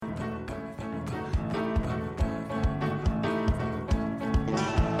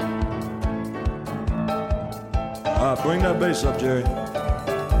Bring that bass up, Jerry.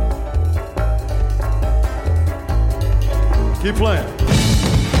 Keep playing.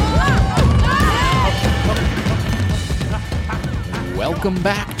 Welcome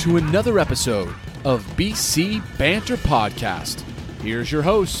back to another episode of BC Banter Podcast. Here's your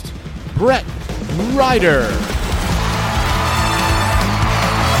host, Brett Ryder.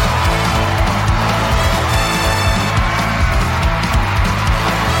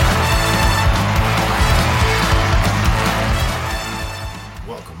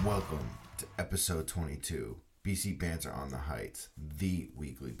 Welcome to episode 22, BC Banter on the Heights, the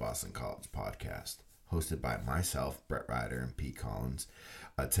weekly Boston College podcast, hosted by myself, Brett Ryder, and Pete Collins.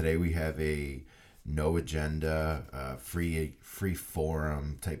 Today we have a no agenda, free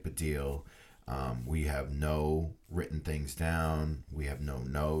forum type of deal. We have no written things down. We have no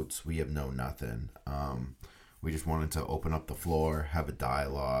notes. We have no nothing. We just wanted to open up the floor, have a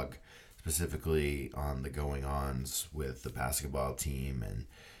dialogue, specifically on the going-ons with the basketball team and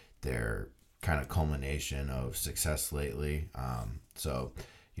their kind of culmination of success lately. So,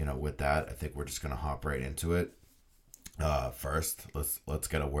 with that, I think we're just going to hop right into it. First, let's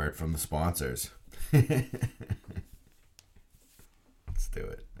get a word from the sponsors. Let's do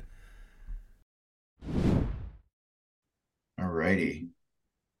it. Alrighty.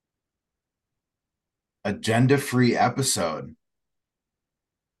 Agenda-free episode.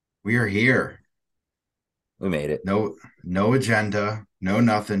 We are here. We made it. No agenda, no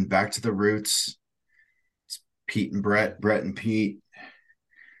nothing. Back to the roots. It's Pete and Brett and Pete.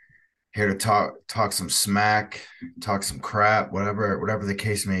 Here to talk some smack, talk some crap, whatever the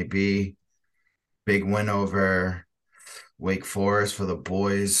case may be. Big win over Wake Forest for the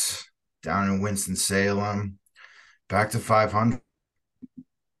boys down in Winston-Salem. Back to 500.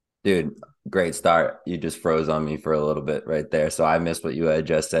 Dude, great start. You just froze on me for a little bit right there. So I missed what you had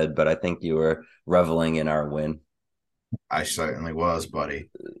just said, but I think you were reveling in our win. I certainly was,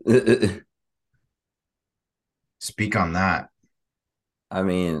 buddy. Speak on that. I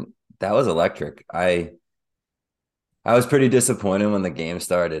mean, that was electric. I was pretty disappointed when the game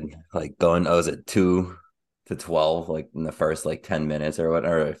started, like going, was it 2-12, like in the first 10 minutes or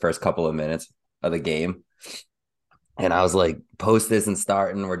whatever, first couple of minutes of the game. And I was like, post isn't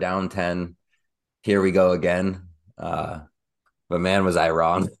starting. We're down 10. Here we go again. But man, was I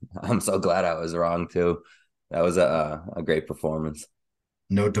wrong. I'm so glad I was wrong too. That was a great performance.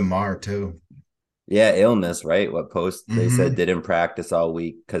 No DeMar too. Yeah, illness, right? What Post they said didn't practice all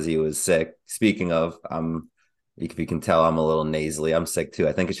week because he was sick. Speaking of, if you can tell, I'm a little nasally. I'm sick too.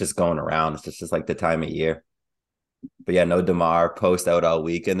 I think it's just going around. It's just like the time of year. But yeah, no DeMar. Post out all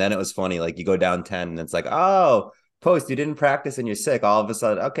week. And then it was funny. Like you go down 10 and it's like, oh, Post, you didn't practice and you're sick. All of a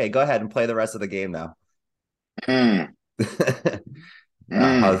sudden, okay, go ahead and play the rest of the game now.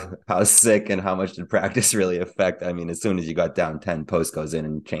 How sick and how much did practice really affect? I mean, as soon as you got down 10, Post goes in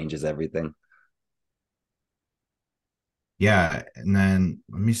and changes everything. Yeah, and then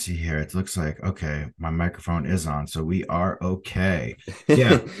let me see here. It looks like, okay, my microphone is on, so we are okay.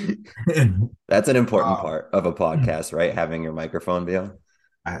 Yeah. That's an important part of a podcast, right? Having your microphone be on.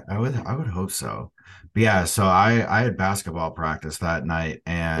 I would hope so. But yeah, so I had basketball practice that night,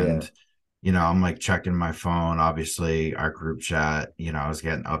 and I'm like checking my phone, obviously our group chat, I was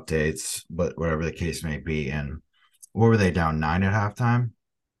getting updates, but whatever the case may be. And what were they down 9 at halftime?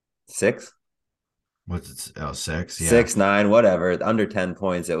 6? What's it? Oh, 6. Yeah. 6, 9, whatever. Under 10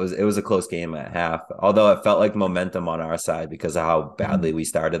 points. It was a close game at half. Although it felt like momentum on our side because of how badly we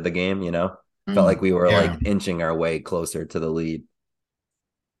started the game, Felt like we were like inching our way closer to the lead.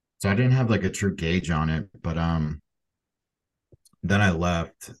 So I didn't have like a true gauge on it, but then I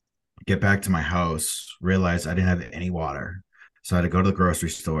left, get back to my house, realized I didn't have any water. So I had to go to the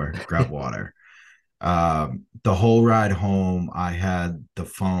grocery store, grab water. The whole ride home, I had the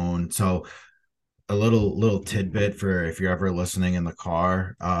phone. So a little tidbit for if you're ever listening in the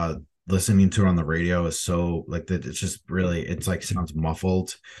car, listening to it on the radio is so like that. It's just really, it's like sounds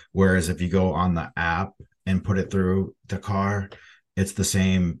muffled. Whereas if you go on the app and put it through the car, it's the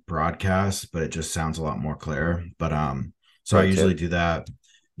same broadcast, but it just sounds a lot more clear. But so I usually do that.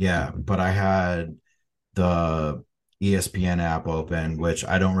 Yeah, but I had the ESPN app open, which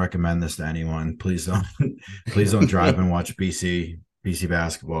I don't recommend this to anyone. Please don't drive and watch BC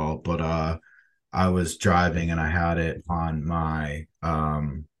basketball. But I was driving and I had it on my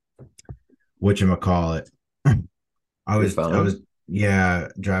whatchamacallit. I was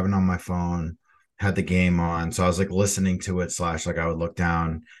driving on my phone, had the game on. So I was like listening to it / like I would look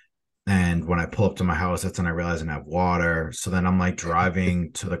down. And when I pull up to my house, that's when I realized I didn't have water. So then I'm like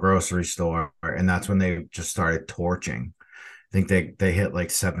driving to the grocery store, and that's when they just started torching. I think they hit like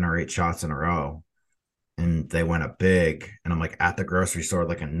 7 or 8 shots in a row. and they went up big, and I'm like at the grocery store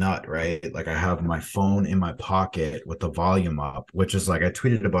like a nut, right? Like I have my phone in my pocket with the volume up, which is like I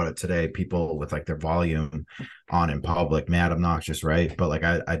tweeted about it today. People with like their volume on in public, mad obnoxious, right? But like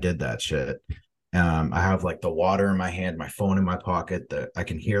I did that shit. I have like the water in my hand, my phone in my pocket, that I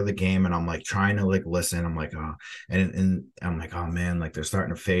can hear the game, and I'm like trying to like listen. I'm like, oh, and I'm like, oh man, like they're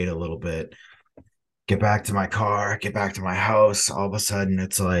starting to fade a little bit. Get back to my car, get back to my house. All of a sudden,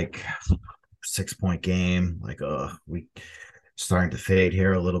 it's like 6 point game. Like, we starting to fade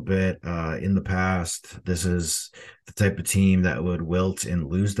here a little bit. In the past, this is the type of team that would wilt and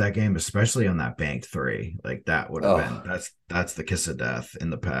lose that game, especially on that banked three. Like that would have been Oh, that's the kiss of death in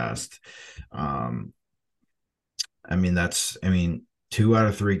the past. Um, I mean, 2 out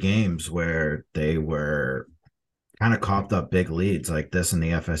of 3 games where they were kind of copped up big leads like this in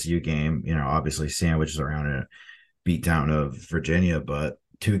the FSU game, obviously sandwiches around a beatdown of Virginia, but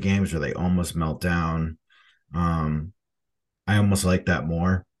 2 games where they almost melt down. Um, I almost like that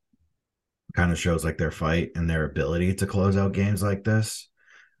more. Kind of shows like their fight and their ability to close out games like this.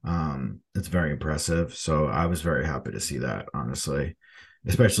 It's very impressive. So I was very happy to see that, honestly,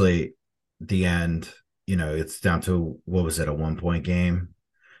 especially the end. It's down to what was it, a 1 point game?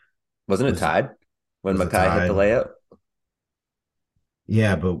 wasn't it Was tied when was it Mackay hit the tied? layup?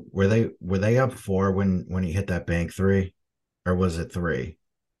 Yeah, but were they up 4 when he hit that bank three, or was it 3?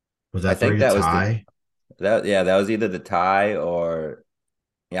 Was I that three think to that was tie? that was either the tie or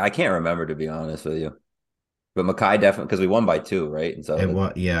yeah, I can't remember to be honest with you. But Mackay definitely because we won by 2, right? And It so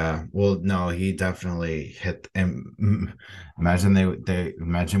was, yeah. Well, no, he definitely hit. And imagine they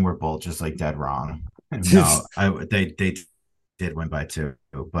imagine we're both just like dead wrong. No, they did win by 2,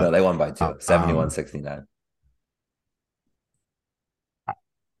 no, but they won by 2, um, 71-69.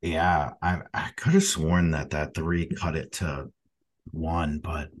 yeah, I could have sworn that 3 cut it to 1,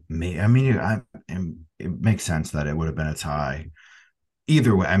 but I mean, it makes sense that it would have been a tie.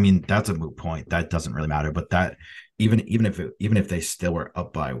 Either way, I mean, that's a moot point. That doesn't really matter. But that even if they still were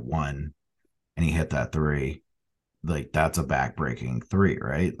up by 1 and he hit that 3, like that's a backbreaking 3,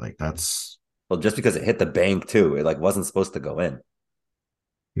 right? Like that's Well, just because it hit the bank too, it like wasn't supposed to go in.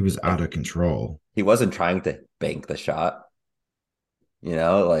 he was out Like of control. he wasn't trying to bank the shot.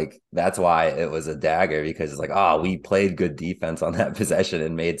 Like that's why it was a dagger because it's like, oh, we played good defense on that possession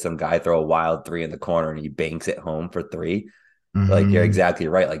and made some guy throw a wild 3 in the corner and he banks it home for 3. Like you're Hmm. exactly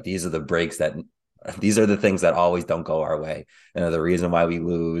right. Like these are the things that always don't go our way and are the reason why we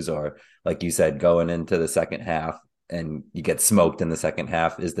lose. Or like you said, going into the second half and you get smoked in the second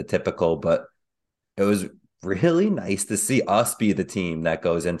half is the typical, but it was really nice to see us be the team that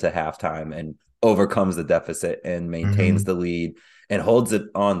goes into halftime and overcomes the deficit and maintains Hmm. the lead and holds it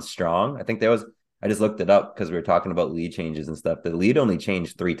on strong. I just looked it up because we were talking about lead changes and stuff. The lead only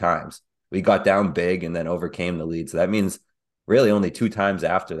changed 3 times. We got down big and then overcame the lead. So that means really only 2 times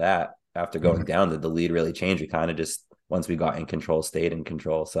after that, after going down, did the lead really change. We kind of just, once we got in control, stayed in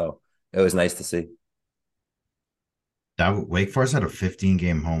control. So it was nice to see. That Wake Forest had a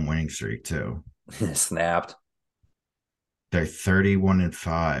 15-game home winning streak too. Snapped. They're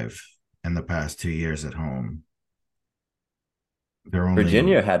 31-5 in the past 2 years at home. They're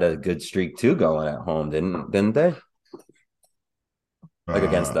Virginia only had a good streak too going at home, didn't they? Like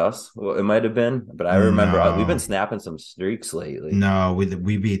against uh us. Well, it might have been, but I remember we've been no, snapping some streaks lately. no,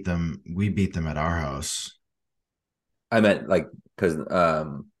 we beat them. We beat them at our house. I meant like because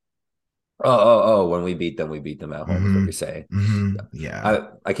when we beat them at home is what Hmm. you're saying. Yeah.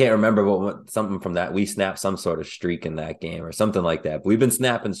 I can't remember what something from that. We snapped some sort of streak in that game or something like that. But we've been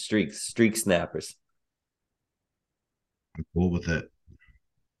snapping streaks, streak snappers. I'm cool with it.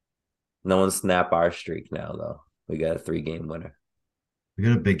 No one snap our streak now though. We got a 3-game winner. We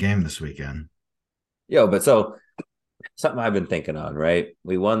got a big game this weekend. Yo, but so something I've been thinking on, right?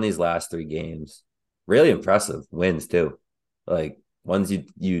 We won these last 3 games. Really impressive wins too. Like ones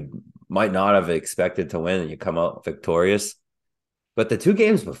you might not have expected to win and you come out victorious. But the 2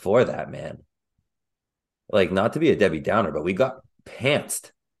 games before that, man, like not to be a Debbie Downer, but we got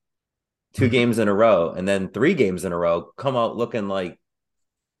pantsed 2 games in a row and then 3 games in a row come out looking like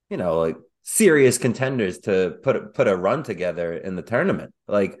serious contenders to put a run together in the tournament.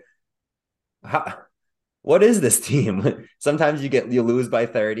 Like how, what is this team? Sometimes you lose by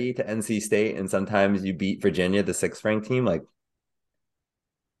 30 to NC State, and sometimes you beat Virginia, the 6th ranked team. Like,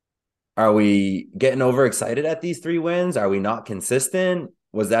 are we getting overexcited at these 3 wins? Are we not consistent?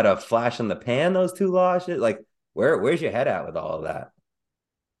 Was that a flash in the pan? Those 2 losses? Like, where's your head at with all of that?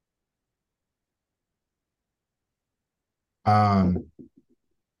 Um,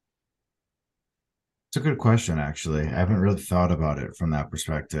 it's a good question, actually. I haven't really thought about it from that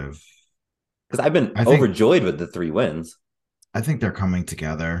perspective. Because I've been I think overjoyed with the 3 wins. I think they're coming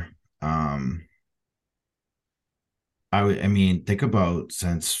together. I mean, think about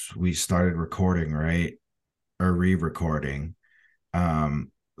since we started recording, right? Or re-recording.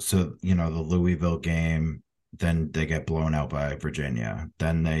 So the Louisville game, then they get blown out by Virginia.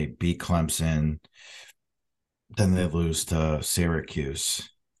 Then they beat Clemson. Then they lose to Syracuse.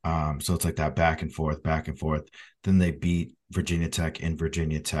 So it's like that back and forth, back and forth. Then they beat Virginia Tech in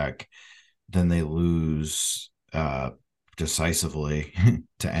Virginia Tech. Then they lose decisively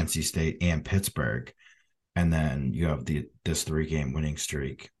to NC State and Pittsburgh. And then you have this 3-game winning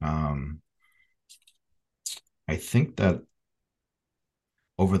streak. I think that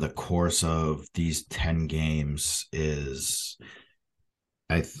over the course of these 10 games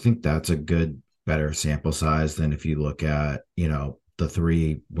I think that's a better sample size than if you look at, the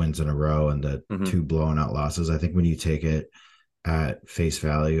 3 wins in a row and the 2 blown out losses. I think when you take it at face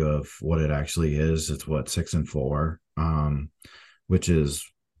value of what it actually is, it's 6-4, which is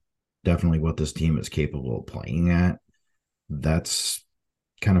definitely what this team is capable of playing at. That's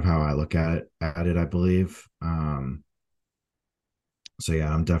kind of how I look at it, I believe. So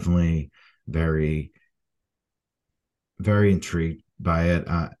yeah, I'm definitely very, very intrigued by it.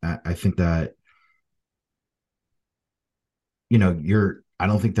 I think that, I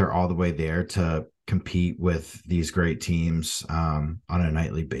don't think they're all the way there to compete with these great teams on a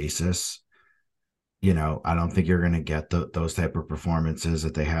nightly basis. I don't think you're going to get those type of performances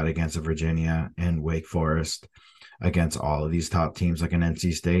that they had against Virginia and Wake Forest, against all of these top teams like an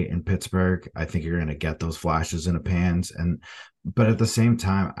NC State and Pittsburgh. I think you're going to get those flashes in the pans, but at the same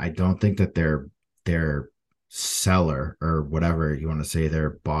time, I don't think that their cellar, or whatever you want to say,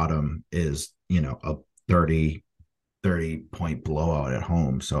 their bottom is a 30 point blowout at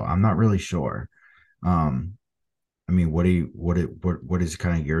home. So I'm not really sure. I mean, what is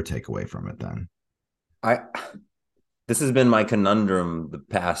kind of your takeaway from it then? This has been my conundrum the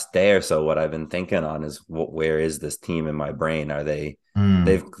past day or so. What I've been thinking on is where is this team in my brain? Are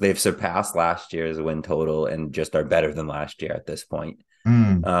they've surpassed last year's win total and just are better than last year at this point.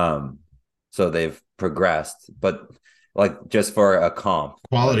 So they've progressed, but like just for a comp,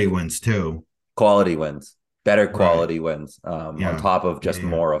 quality wins too. Quality wins, better quality wins, on top of just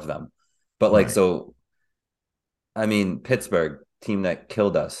more of them. But so, I mean, Pittsburgh, team that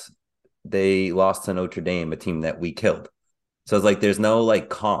killed us, they lost to Notre Dame, a team that we killed. So it's like there's no like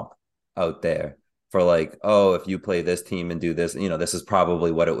comp out there for like, oh, if you play this team and do this, this is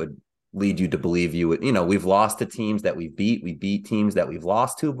probably what it would lead you to believe you would. We've lost to teams that we beat teams that we've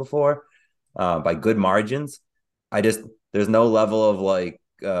lost to before by good margins. There's no level of like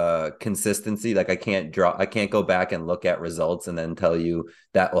consistency. Like I can't go back and look at results and then tell you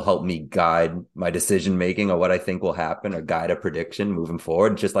that will help me guide my decision making or what I think will happen or guide a prediction moving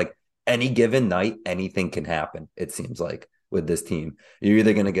forward. Just like any given night, anything can happen, it seems like, with this team. You're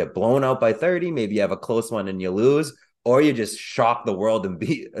either going to get blown out by 30, maybe you have a close one and you lose, or you just shock the world and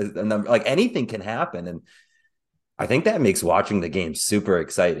beat a number. Like anything can happen. And I think that makes watching the game super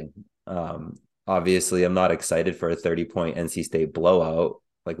exciting. Obviously, I'm not excited for a 30-point NC State blowout.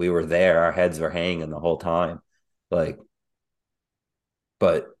 Like we were there, our heads were hanging the whole time. But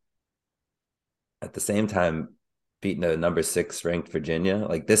at the same time, beating a number 6 ranked Virginia,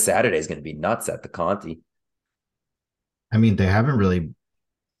 like this Saturday is going to be nuts at the Conti. I mean, there haven't really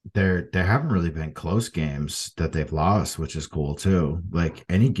been close games that they've lost, which is cool too. Like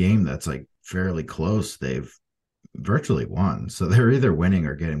any game that's like fairly close, they've virtually won. So they're either winning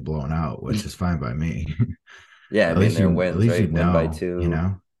or getting blown out, which is fine by me. Yeah, I mean their wins, right? Win by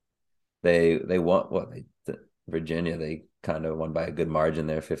 2. They won Virginia, they kind of won by a good margin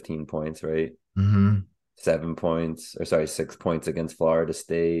there, 15 points, right? 7 points, or sorry, 6 points against Florida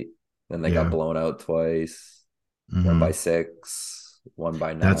State. Then they got blown out twice. 1 by 6, 1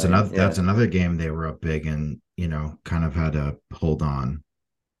 by 9. That's another game they were up big and kind of had to hold on.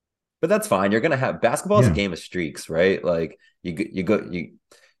 But that's fine. You're gonna have basketball is a game of streaks, right? Like you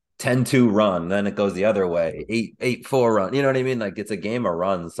 10-2 run, then it goes the other way, 8-4 run. You know what I mean? Like it's a game of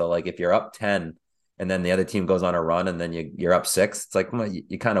runs. So like if you're up 10 and then the other team goes on a run and then you're up 6, it's like, well,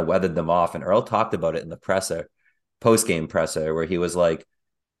 you kind of weathered them off. And Earl talked about it in the post-game presser, where he was like,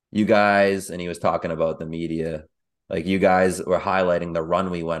 you guys, and he was talking about the media, like you guys were highlighting the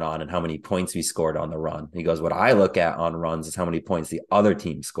run we went on and how many points we scored on the run. He goes, what I look at on runs is how many points the other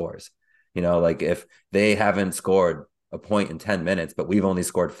team scores. Like if they haven't scored a point in 10 minutes, but we've only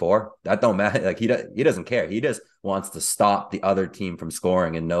scored 4, that don't matter. Like he doesn't care. He just wants to stop the other team from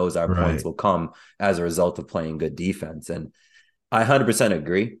scoring and knows our points will come as a result of playing good defense. And I 100%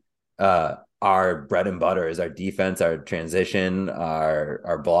 agree. Our bread and butter is our defense, our transition,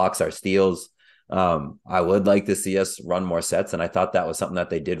 our blocks, our steals. I would like to see us run more sets, and I thought that was something that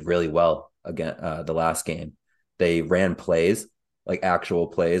they did really well again the last game. They ran plays, like actual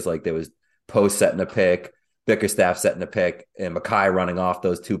plays, like there was Post setting a pick, Bickerstaff setting a pick, and Mackay running off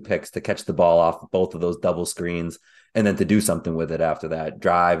those 2 picks to catch the ball off both of those double screens, and then to do something with it after that,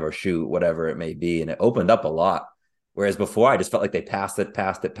 drive or shoot, whatever it may be. And it opened up a lot. Whereas before, I just felt like they passed it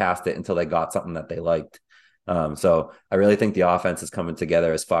until they got something that they liked. So I really think the offense is coming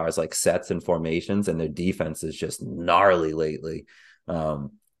together as far as like sets and formations, and their defense is just gnarly lately.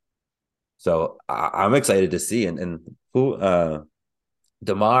 So I'm excited to see. And who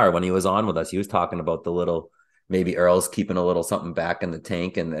DeMar, when he was on with us, he was talking about the little, maybe Earl's keeping a little something back in the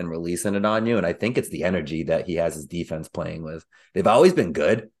tank and releasing it on you. And I think it's the energy that he has his defense playing with. They've always been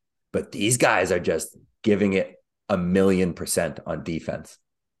good, but these guys are just giving it 1,000,000% on defense.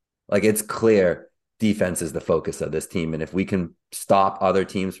 Like, it's clear defense is the focus of this team. And if we can stop other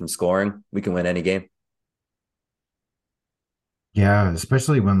teams from scoring, we can win any game. Yeah,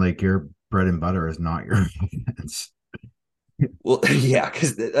 especially when like your bread and butter is not your offense. Well, yeah,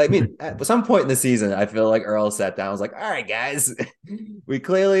 because I mean, at some point in the season, I feel like Earl sat down and was like, all right, guys, we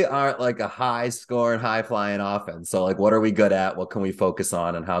clearly aren't like a high scoring, high flying offense. So like, what are we good at? What can we focus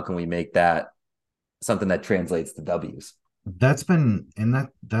on? And how can we make that something that translates to W's? That's been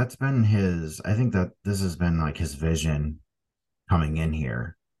his, I think that this has been like his vision coming in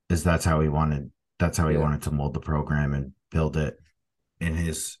here, is that's how he wanted to mold the program and build it in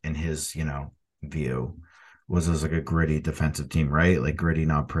his view, was as like a gritty defensive team, right? Like gritty,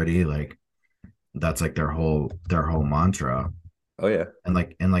 not pretty. Like that's like their whole mantra. Oh yeah. And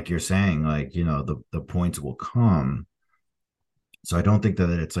like you're saying, like, the points will come. So I don't think that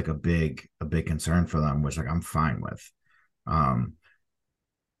it's like a big concern for them, which like I'm fine with.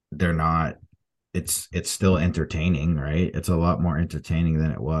 They're not, it's still entertaining, right? It's a lot more entertaining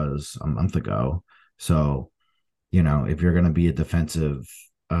than it was a month ago. So, if you're going to be a defensive,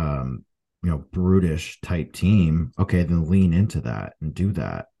 brutish type team, okay, then lean into that and do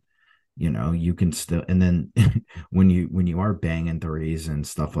that. You can still, and then when you are banging threes and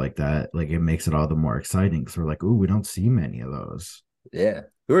stuff like that, like it makes it all the more exciting. So we're like, ooh, we don't see many of those. Yeah.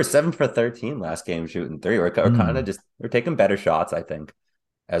 We were 7 for 13 last game shooting 3. We're kind of we're taking better shots, I think,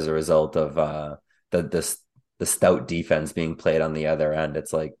 as a result of the stout defense being played on the other end.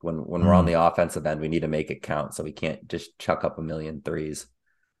 It's like when we're on the offensive end, we need to make it count. So we can't just chuck up 1,000,000 threes.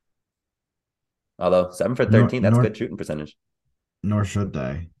 Although 7 for 13, that's good shooting percentage. Nor should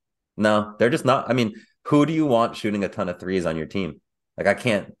they. No, they're just not. I mean, who do you want shooting a ton of threes on your team? Like, I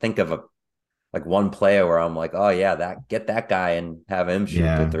can't think of one player where I'm like, oh yeah, get that guy and have him shoot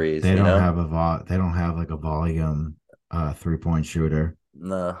the threes. They don't have like a volume 3-point shooter.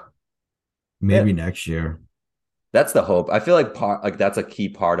 No. Maybe next year. That's the hope. I feel like that's a key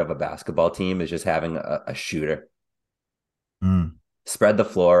part of a basketball team, is just having a shooter. Spread the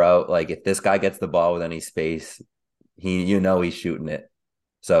floor out. Like, if this guy gets the ball with any space, he's shooting it.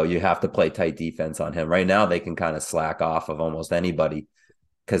 So you have to play tight defense on him. Right now, they can kind of slack off of almost anybody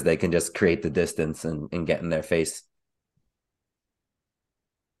because they can just create the distance and get in their face.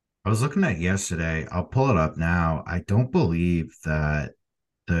 I was looking at yesterday. I'll pull it up now. I don't believe that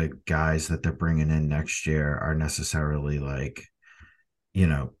the guys that they're bringing in next year are necessarily like,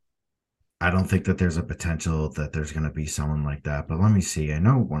 I don't think that there's a potential that there's going to be someone like that. But let me see. I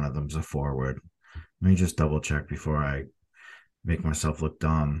know one of them's a forward. Let me just double check before I make myself look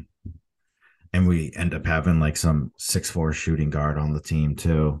dumb. And we end up having like some 6'4" shooting guard on the team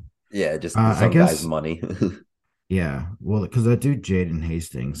too. Yeah, just some guy's money. Yeah, well, because that dude Jaden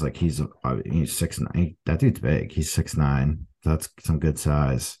Hastings, like he's 6'9". That dude's big. He's 6'9". That's some good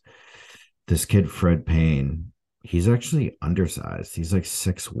size. This kid Fred Payne, he's actually undersized. He's like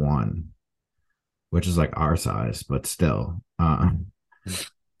 6'1", which is like our size, but still,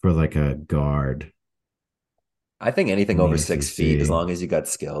 for like a guard. I think anything over 6 feet, as long as you got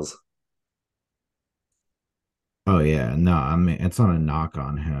skills. Oh yeah, no, I mean, it's not a knock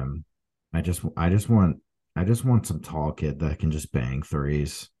on him. I just want some tall kid that can just bang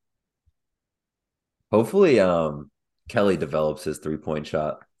threes. Hopefully, Kelly develops his 3-point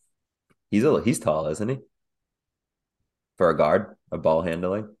shot. He's tall, isn't he? For a guard, a ball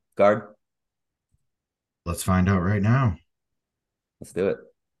handling guard. Let's find out right now. Let's do it.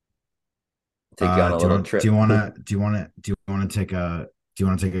 Take you on a little trip. Do you want to take a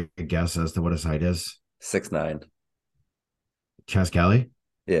guess as to what his height is? 6'9". Chaz Kelly?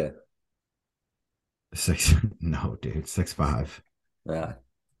 Yeah. No, dude, 6'5". Yeah.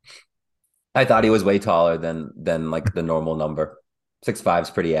 I thought he was way taller than like the normal number. 6'5" is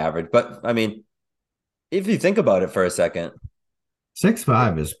pretty average. But I mean, if you think about it for a second,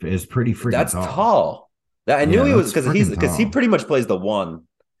 6'5" is pretty freaking That's tall. tall. That I knew Yeah, he was that's because freaking he tall. pretty much plays the one.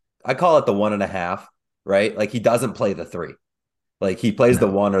 I call it the 1.5, right? Like he doesn't play the 3. Like he plays the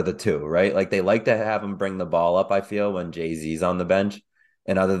No. 1 or the 2, right? Like they like to have him bring the ball up, I feel, when Jay-Z's on the bench.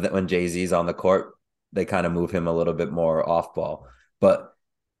 And other than when Jay-Z's on the court, they kind of move him a little bit more off ball. But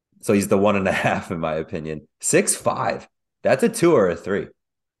so he's the 1.5 in my opinion. 6'5". That's a 2 or a 3.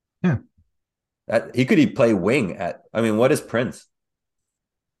 Yeah. That he could play wing at, I mean, what is Prince?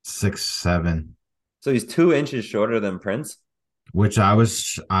 6'7", So he's 2 inches shorter than Prince. which I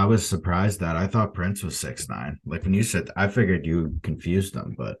was surprised that I thought Prince was 6'9". Like when you said, I figured you confused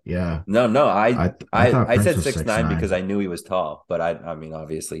them, but yeah, No, I thought I Prince said was 6'9" because 6'9". I knew he was tall, but I mean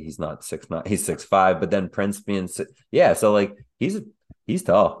obviously he's not 6'9", he's 6'5", but then Prince being yeah, so like he's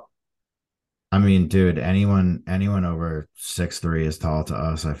tall. I mean, dude, anyone over 6'3" is tall to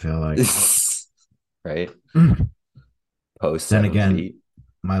us, I feel like. Right? Post Then 7 feet. again,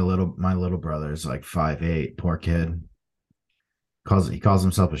 my little brother is like 5'8", poor kid. He calls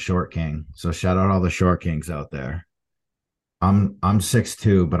himself a short king. So shout out all the short kings out there. I'm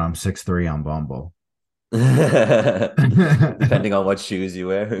 6'2", but I'm 6'3" on Bumble. Depending on what shoes you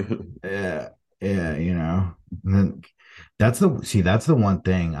wear. Yeah, yeah, And then that's the one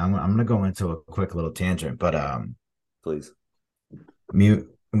thing. I'm gonna go into a quick little tangent, but Please. mute.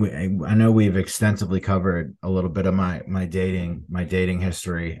 I know we've extensively covered a little bit of my dating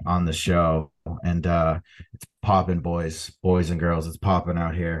history on the show, and it's popping, boys and girls. It's popping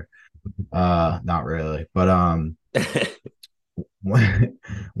out here. Not really, but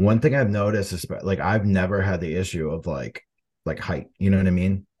one thing I've noticed is like I've never had the issue of like height. You know what I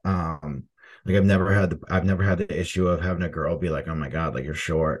mean? Like I've never had the issue of having a girl be like, oh my God, like you're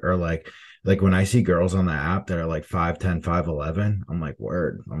short, or like when I see girls on the app that are like 5'10", 5'11", I'm like,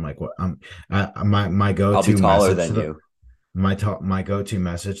 word. I'm like, what? My I'll be go-to taller message than to them, you. my go-to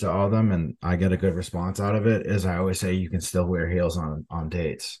message to all of them, and I get a good response out of it, is I always say you can still wear heels on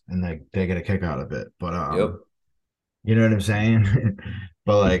dates, and they get a kick out of it. But Yep. you know what I'm saying?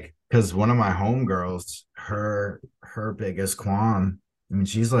 But like, because one of my homegirls, her biggest qualm, I mean,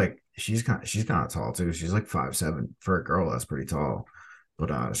 she's kind of tall too. She's like 5'7" for a girl. That's pretty tall.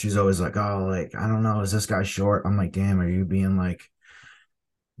 But she's always like, oh, like I don't know, is this guy short? I'm like, damn, are you being like,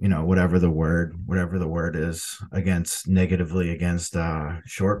 whatever the word is against negatively against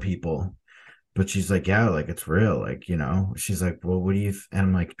short people? But she's like, yeah, like it's real, like she's like, well, what do you and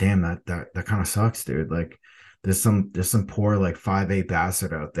I'm like, damn, that kind of sucks, dude. Like there's some poor like 5'8"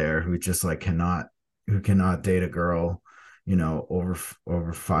 bastard out there who just like cannot date a girl over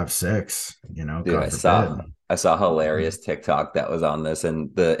 5'6", Dude, god forbid. I saw a hilarious TikTok that was on this,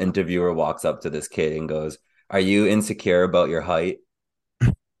 and the interviewer walks up to this kid and goes, "Are you insecure about your height?"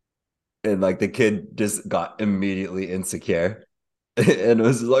 And like the kid just got immediately insecure. And it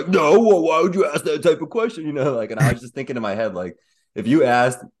was like, no, well, why would you ask that type of question? Like, and I was just thinking in my head, like, if you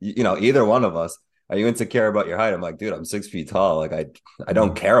asked, either one of us, are you insecure about your height? I'm like, dude, I'm 6 feet tall. Like, I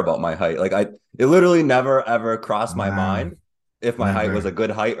don't care about my height. Like, it literally never ever crossed my Nah, mind if my height was a never. good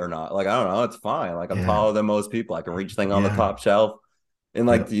height or not. Like, I don't know, it's fine. Like, I'm Yeah, taller than most people. I can reach thing on the yeah, top shelf. And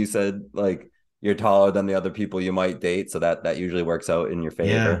like yep, you said, like you're taller than the other people you might date, so that usually works out in your yeah,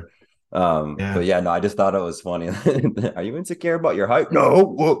 favor. But yeah. yeah, no, I just thought it was funny. Are you insecure about your height? No.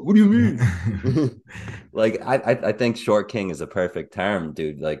 What do you mean? Like I think short king is a perfect term,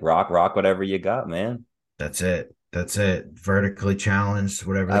 dude. Like rock whatever you got, man. That's it. Vertically challenged,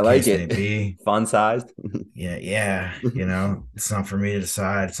 whatever I the like case may it. be. Fun sized. Yeah, yeah. It's not for me to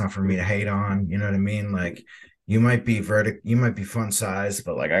decide. It's not for me to hate on. You know what I mean? Like you might be fun size,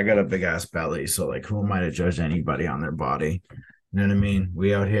 but like I got a big ass belly. So like who am I to judge anybody on their body? You know what I mean?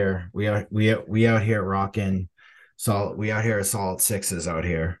 We out here rocking solid, we out here at solid sixes out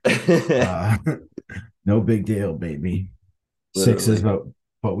here. Uh no big deal, baby. Sixes, Literally.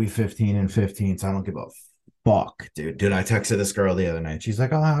 but we 15 and 15, so I don't give a fuck, dude. Dude, I texted this girl the other night. She's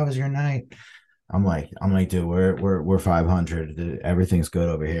like, oh, how was your night? I'm like, dude, we're 500. Dude, everything's good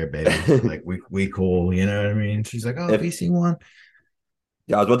over here, baby. Like we cool, you know what I mean? She's like, oh, If BC one.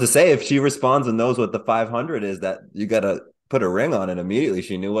 Yeah, I was about to say, if she responds and knows what the 500 is, that you gotta put a ring on it immediately.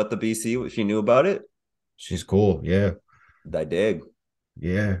 She knew what the BC, she knew about it. She's cool, yeah. I dig.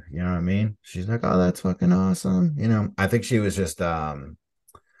 Yeah, you know what I mean? She's like, oh, that's fucking awesome. I think she was just I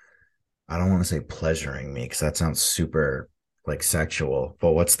don't want to say pleasuring me because that sounds super like sexual,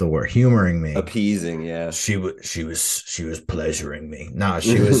 but what's the word? Humoring me. Appeasing, yeah. She was pleasuring me. No,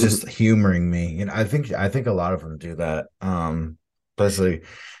 she was just humoring me. I think a lot of them do that. Especially,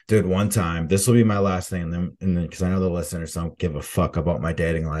 dude, one time, this will be my last thing, and then because I know the listeners don't give a fuck about my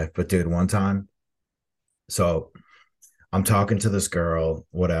dating life, but dude, one time, so I'm talking to this girl,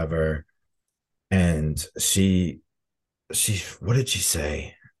 whatever, and she what did she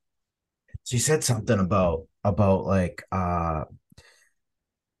say? She said something about like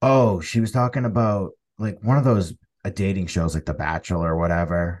oh, she was talking about like one of those dating shows like The Bachelor or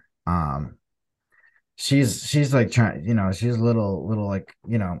whatever. She's like trying, she's a little like,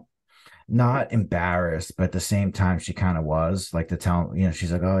 not embarrassed, but at the same time, she kind of was like to tell,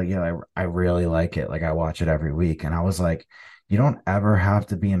 she's like, oh yeah, I really like it. Like I watch it every week. And I was like, you don't ever have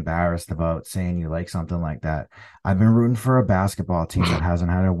to be embarrassed about saying you like something like that. I've been rooting for a basketball team that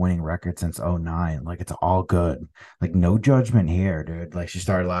hasn't had a winning record since '09. Like it's all good. Like no judgment here, dude. Like she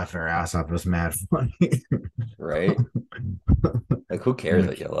started laughing her ass off. It was mad funny. Right? Like, who cares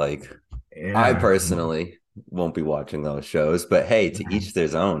what Like, you like? I yeah. personally won't be watching those shows, but hey, to each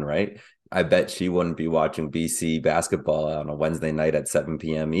their own, right? I bet she wouldn't be watching BC basketball on a Wednesday night at 7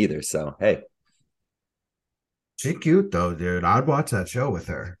 p.m. either. So, hey, She cute though, dude. I'd watch that show with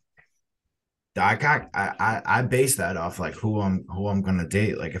her. I base that off like who I'm gonna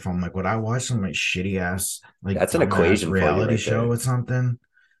date. Like if I'm like, would I watch some like shitty ass like that's an dumbass equation for you reality right show there. or something?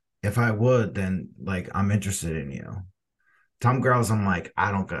 If I would, then like I'm interested in you. Some girls, I'm like,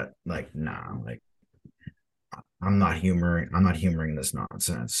 I don't got like, nah, like I'm not humoring this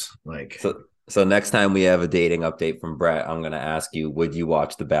nonsense. Like So next time we have a dating update from Brett, I'm gonna ask you, would you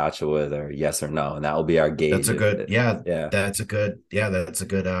watch The Bachelor with her? Yes or no? And that will be our that's gauge. a If good, it, yeah, yeah. that's a good yeah,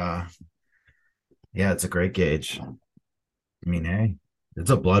 it's a great gauge. I mean, hey,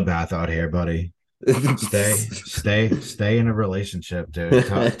 it's a bloodbath out here, buddy. Stay in a relationship, dude.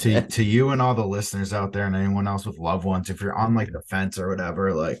 To you and all the listeners out there and anyone else with loved ones, if you're on like the fence or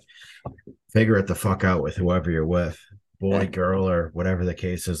whatever, like figure it the fuck out with whoever you're with, boy, girl, or whatever the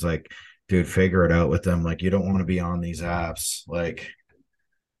case is. Like, dude, figure it out with them. Like, you don't want to be on these apps. Like,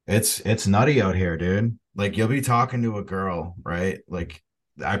 it's nutty out here, dude. Like, you'll be talking to a girl, right? Like,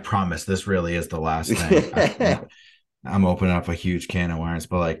 I promise this really is the last thing. I'm opening up a huge can of worms,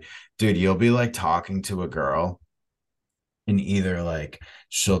 but like, dude, you'll be like talking to a girl and either like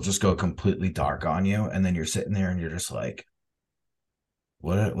she'll just go completely dark on you, and then you're sitting there and you're just like,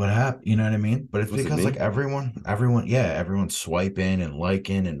 what happened? You know what I mean? But it's Was it because like me? everyone, yeah, everyone's swiping and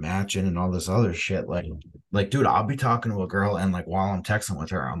liking and matching and all this other shit. Like, dude, I'll be talking to a girl and like while I'm texting with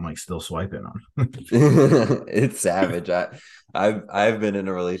her, I'm like still swiping on. It's savage. I've been in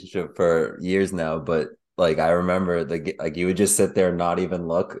a relationship for years now, but like I remember like you would just sit there and not even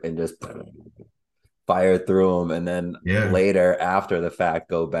look and just fire through them, and then Yeah, later after the fact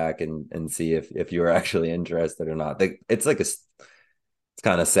go back and see if you were actually interested or not. Like it's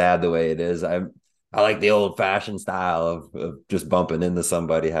kind of sad the way it is. I like the old fashioned style of just bumping into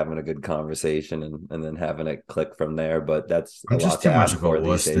somebody, having a good conversation, and then having it click from there. But that's a I'm just lot to too much ask of a for these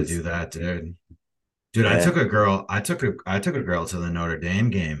wuss to days. do that, dude. Dude, I Yeah. took a girl. I took a girl to the Notre Dame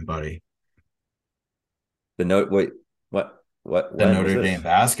game, buddy. The note. Wait. What? The When was Notre Dame this?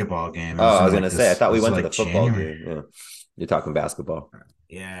 basketball game. It Oh, was I in was like gonna say. I this. thought It we was went to like the football January. game. Yeah. You're talking basketball.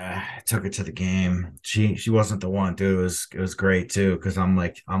 Yeah, I took her to the game. She wasn't the one, dude. It was great too, because I'm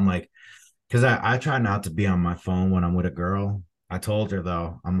like, because I try not to be on my phone when I'm with a girl. I told her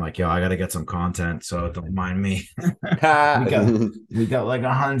though, I'm like, yo, I gotta get some content, so don't mind me. we Ha! got we got like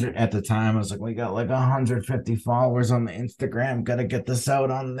 100 at the time. I was like, we got like 150 followers on the Instagram. Gotta get this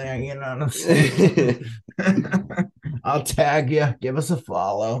out on there. You know what I'm saying? I'll tag you. Give us a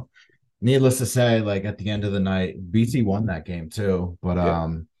follow. Needless to say, like at the end of the night, BC won that game too. But Yeah.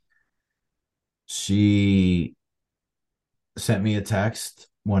 she sent me a text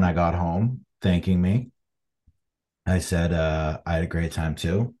when I got home thanking me. I said I had a great time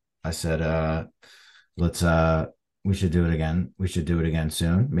too. I said let's we should do it again. We should do it again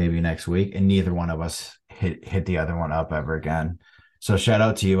soon, maybe next week. And neither one of us hit the other one up ever again. So shout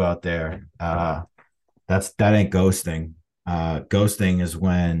out to you out there. That ain't ghosting. Ghosting is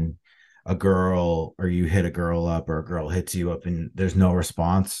when a girl or you hit a girl up or a girl hits you up and there's no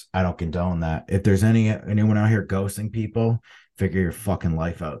response. I don't condone that. If there's anyone out here ghosting people, figure your fucking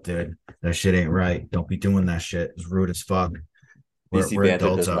life out, dude. That shit ain't right. Don't be doing that shit. It's rude as fuck. We're BC we're Banter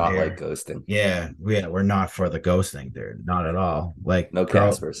adults does out not like here. ghosting. Yeah, we're not for the ghosting, dude. Not at all. Like, No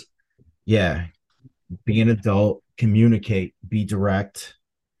girl, Caspers. yeah, be an adult, communicate, be direct.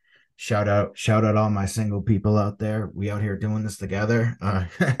 Shout out all my single people out there. We out here doing this together.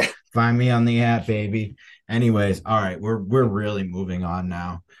 Find me on the app, baby. Anyways, all right, we're really moving on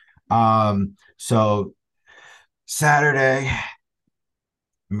now. So Saturday,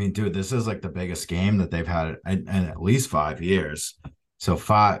 I mean, dude, this is like the biggest game that they've had in at least 5 years. So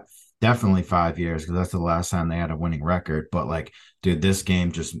definitely 5 years because that's the last time they had a winning record. But like, dude, this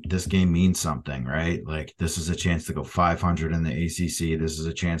game means something, right? Like, this is a chance to go 500 in the ACC. This is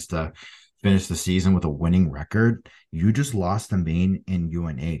a chance to finish the season with a winning record. You just lost to Maine in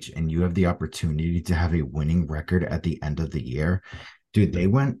UNH, and you have the opportunity to have a winning record at the end of the year. Dude, they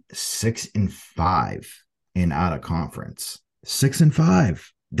went 6-5 in out of conference. 6-5.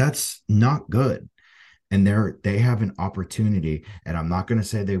 That's not good. And they have an opportunity, and I'm not going to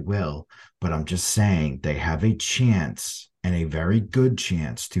say they will, but I'm just saying they have a chance, and a very good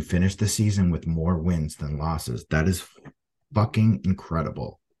chance, to finish the season with more wins than losses. That is fucking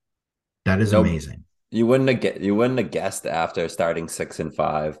incredible. That is amazing. You wouldn't have guessed after starting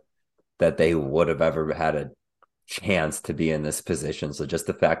 6-5 that they would have ever had a chance to be in this position. So just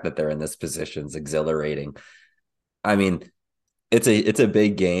the fact that they're in this position is exhilarating. I mean, it's a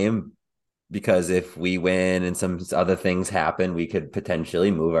big game, because if we win and some other things happen, we could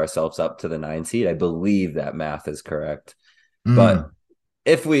potentially move ourselves up to the 9 seed. I believe that math is correct. But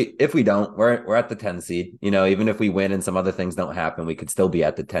if we don't, we're at the 10 seed. You know, even if we win and some other things don't happen, we could still be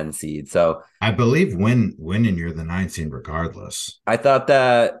at the 10 seed. So I believe winning, you're the 9 seed regardless. I thought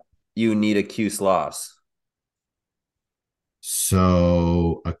that you need a Cuse loss.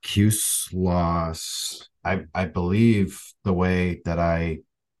 So a Cuse loss, I believe the way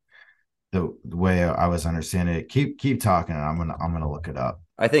I was understanding it. Keep talking, and I'm gonna look it up.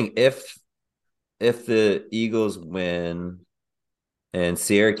 I think if the Eagles win and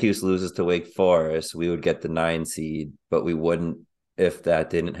Syracuse loses to Wake Forest, we would get the 9 seed, but we wouldn't if that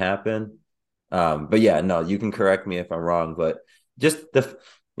didn't happen. But yeah, no, you can correct me if I'm wrong, but just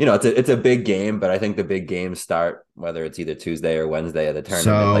it's a big game, but I think the big games start whether it's either Tuesday or Wednesday of the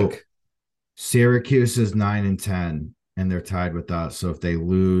tournament. So Syracuse is 9-10. And they're tied with us. So if they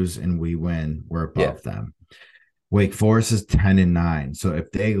lose and we win, we're above them. Wake Forest is 10-9. So if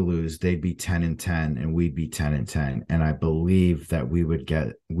they lose, they'd be 10-10 and we'd be 10-10. And I believe that we would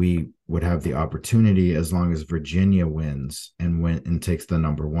have the opportunity, as long as Virginia wins and takes the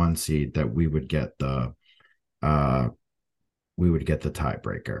number 1 seed, that we would get the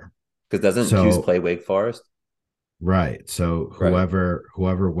tiebreaker. Because doesn't Cuse play Wake Forest? Right. So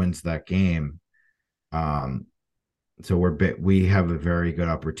whoever wins that game, so we have a very good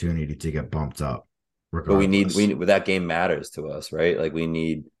opportunity to get bumped up. Regardless. But that game matters to us, right? Like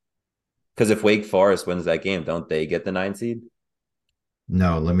because if Wake Forest wins that game, don't they get the 9 seed?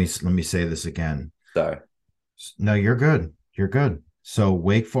 No, let me say this again. Sorry. No, you're good. You're good. So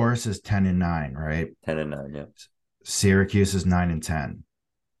Wake Forest is 10-9, right? 10-9, yeah. Syracuse is 9-10.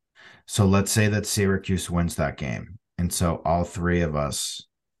 So let's say that Syracuse wins that game, and so all three of us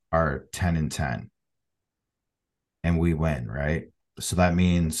are 10-10. And we win, right? So that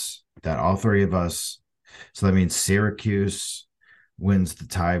means that all three of us. So that means Syracuse wins the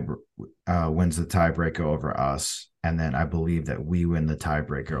tiebreaker over us, and then I believe that we win the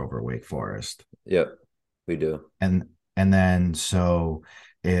tiebreaker over Wake Forest. Yep, we do. And then so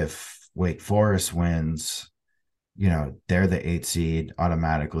if Wake Forest wins, they're the 8 seed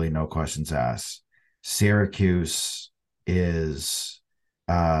automatically, no questions asked. Syracuse is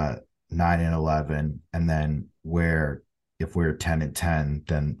 9-11, and then if we're 10-10,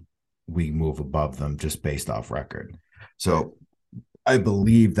 then we move above them just based off record. So I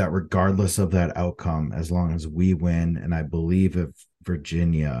believe that regardless of that outcome, as long as we win, and I believe I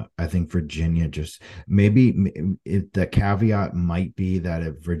think Virginia just the caveat might be that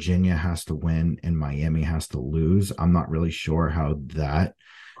if Virginia has to win and Miami has to lose, I'm not really sure how that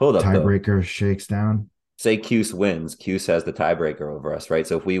tiebreaker shakes down. Say Cuse wins, Cuse has the tiebreaker over us, right?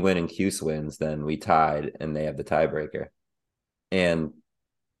 So if we win and Cuse wins, then we tied and they have the tiebreaker. And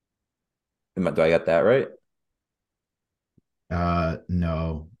do I get that right?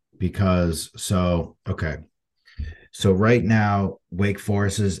 No, because okay. So right now, Wake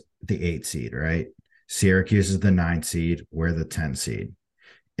Forest is the 8 seed, right? Syracuse is the 9 seed. We're the 10 seed.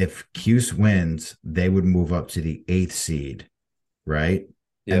 If Cuse wins, they would move up to the 8th seed, right?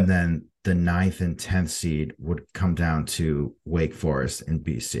 Yeah. And then the 9th and 10th seed would come down to Wake Forest and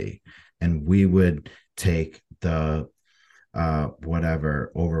BC. And we would take the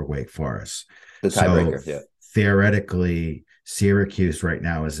whatever over Wake Forest. The tiebreaker, yeah. Theoretically, Syracuse right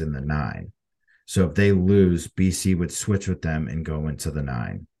now is in the 9. So if they lose, BC would switch with them and go into the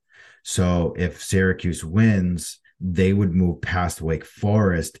 9. So if Syracuse wins, they would move past Wake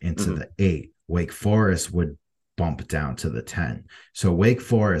Forest into the 8. Wake Forest would bump down to the 10. So Wake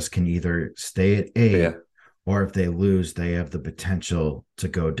Forest can either stay at 8, or if they lose, they have the potential to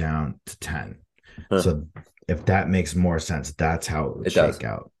go down to 10. So if that makes more sense, that's how it would shake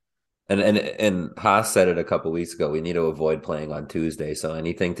out. And Haas said it a couple weeks ago. We need to avoid playing on Tuesday. So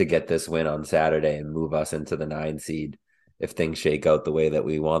anything to get this win on Saturday and move us into the 9 seed, if things shake out the way that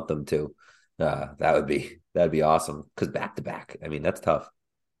we want them to, that'd be awesome. Because back to back, I mean, that's tough.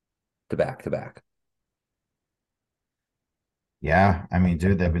 To back to back. Yeah, I mean,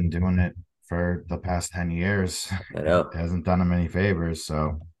 dude, they've been doing it for the past 10 years. I know. It hasn't done them any favors.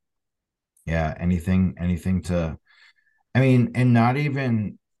 So yeah, anything to, I mean, and not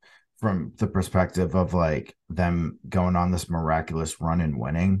even from the perspective of like them going on this miraculous run and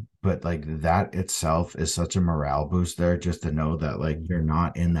winning, but like that itself is such a morale booster just to know that like you're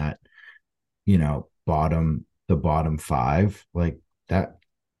not in that, the bottom five. Like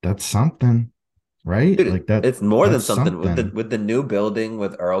that's something, right? Dude, Like that it's more than that's something something. with the new building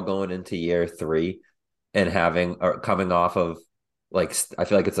with Earl going into year 3 and having or coming off of like I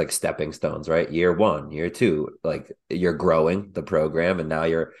feel like it's like stepping stones, right? Year 1, year 2, like you're growing the program, and now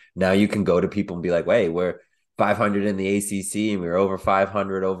you can go to people and be like, "Hey, we're 500 in the ACC, and we were over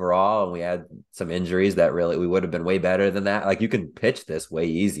 500 overall, and we had some injuries that really we would have been way better than that." Like you can pitch this way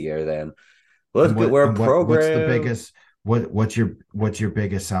easier than And we're a what's the program. biggest what's your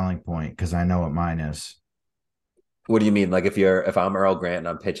biggest selling point? Because I know what mine is. What do you mean? Like if I'm Earl Grant and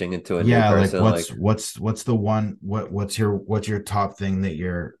I'm pitching into a new Yeah, like person, like what's the one what's your top thing that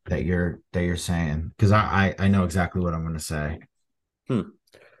you're saying? Because I know exactly what I'm gonna say.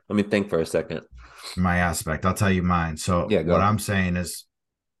 let me think for a second. My aspect. I'll tell you mine. So Yeah, what go. I'm saying is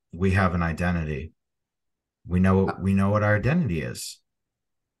we have an identity. We know what our identity is.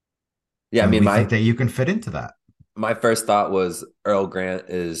 Yeah, I And mean we think that you can fit into that. my first thought was Earl Grant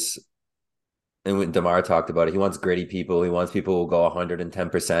is, and when Damar talked about it, he wants gritty people. He wants people who will go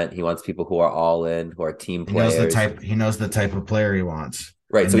 110%. He wants people who are all in, who are team players. He knows the type of player he wants.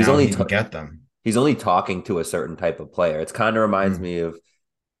 Right. And So now he can get them. he's only talking to a certain type of player. It's kind of reminds Mm, me of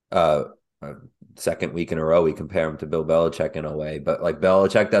uh, uh second week in a row we compare him to Bill Belichick in a way, but like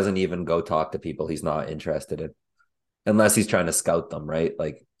Belichick doesn't even go talk to people he's not interested in unless he's trying to scout them, right?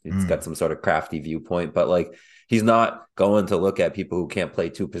 Like it's got mm. some sort of crafty viewpoint, but like he's not going to look at people who can't play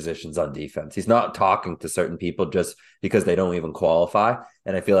 2 positions on defense. He's not talking to certain people just because they don't even qualify.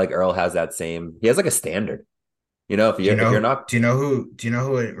 And I feel like Earl has that same, he has like a standard. If you're not Do you know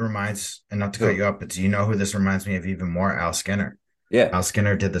who it reminds, and not to cut who, you up, but do you know who this reminds me of even more? Al Skinner. yeah, Al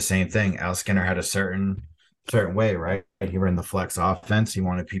Skinner did the same thing. Al Skinner had a certain way, right? He ran the flex offense. He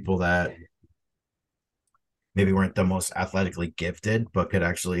wanted people that maybe weren't the most athletically gifted, but could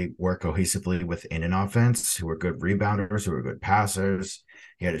actually work cohesively within an offense, who were good rebounders, who were good passers.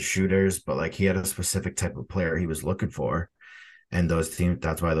 He had his shooters, but like he had a specific type of player he was looking for. And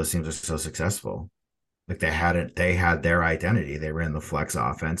that's why those teams are so successful. Like they had their identity. They ran the flex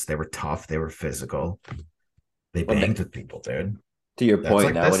offense. They were tough. They were physical. They well, banged with people, dude. to your That's point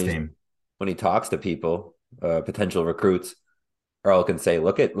like now this team. when he talks to people, potential recruits, Earl can say,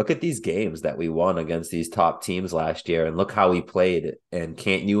 look at these games that we won against these top teams last year, and look how we played. And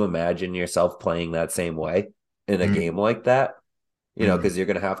can't you imagine yourself playing that same way in a game Mm, like that? mm. Because you're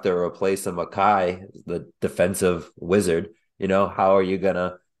gonna have to replace a Makai, the defensive wizard. How are you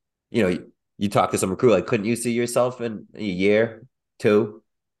gonna, you know, you talk to some recruit, like, couldn't you see yourself in a year, 2,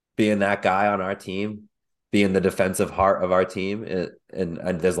 being that guy on our team, being the defensive heart of our team?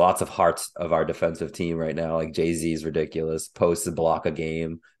 And there's lots of hearts of our defensive team right now. Like Jay-Z is ridiculous, posts a block a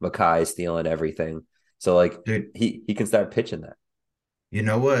game, Makai stealing everything. So like Dude, he can start pitching that.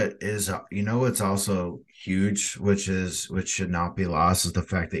 what's also huge, which should not be lost, is the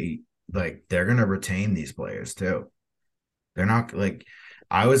fact that like they're gonna retain these players too. They're not like,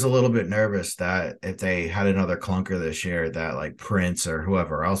 I was a little bit nervous that if they had another clunker this year, that like Prince or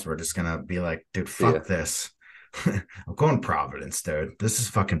whoever else were just gonna be like, dude, So yeah. fuck this. I'm going Providence, dude. This is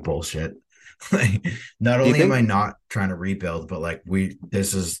fucking bullshit. Like, not Do you only am I think not trying to rebuild, but like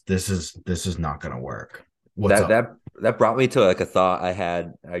this is not gonna work. What's that up? that that brought me to like a thought I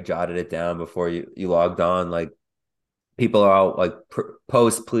had? I jotted it down before you logged on. Like people are all like,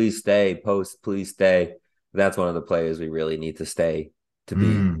 post please stay, post please stay. That's one of the players we really need to stay to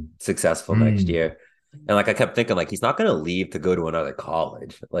be Mm, successful next mm. year. And like I kept thinking, like he's not going to leave to go to another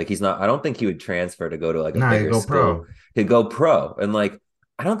college. Like he's not. I don't think he would transfer to go to like a Nah, you bigger go school. pro. He'd go pro, and like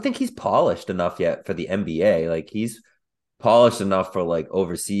I don't think he's polished enough yet for the NBA. Like he's polished enough for like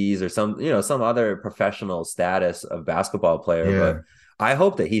overseas or some other professional status of basketball player. But Yeah. I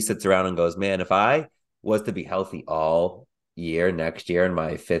hope that he sits around and goes, man, if I was to be healthy all year next year in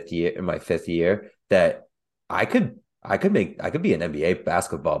my fifth year, that I could be an NBA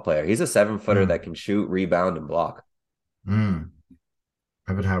basketball player. He's a 7-footer that Mm, can shoot, rebound, and block. mm.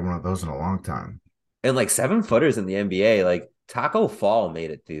 I haven't had one of those in a long time. And like 7-footers in the NBA, like Taco Fall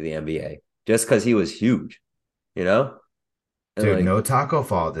made it to the NBA just because he was huge, you know? And Dude, like, no Taco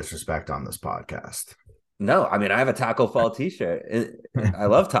Fall disrespect on this podcast. no, I mean, I have a Taco Fall t-shirt. I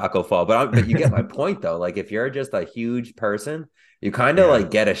love Taco Fall, but you get my point though. Like if you're just a huge person, you kind of Yeah.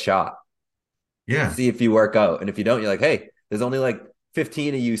 like get a shot. Yeah. See if you work out. And if you don't, you're like, hey, there's only like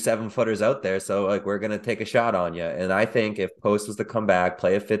 15 of you 7-footers out there. So like we're gonna take a shot on you. And I think if Post was to come back,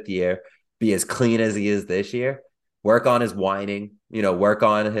 play a fifth year, be as clean as he is this year, work on his whining, work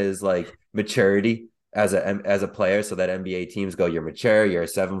on his like maturity as a player so that NBA teams go, you're mature, you're a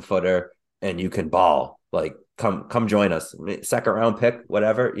 7-footer, and you can ball. Like come join us. Second round pick,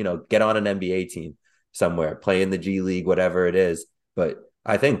 whatever, get on an NBA team somewhere, play in the G League, whatever it is. But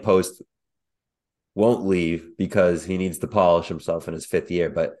I think Post won't leave because he needs to polish himself in his fifth year.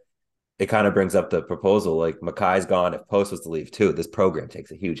 But it kind of brings up the proposal. Like Makai's gone. If Post was to leave too, this program takes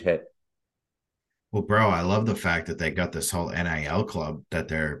a huge hit. Well, bro, I love the fact that they got this whole NIL club that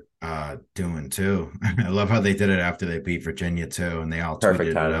they're doing too. I love how they did it after they beat Virginia too, and they all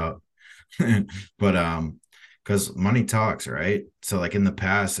Perfect tweeted timing. it out. But because money talks, right? So like in the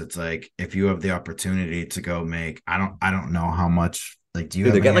past, it's like if you have the opportunity to go make, I don't know how much. Like, do you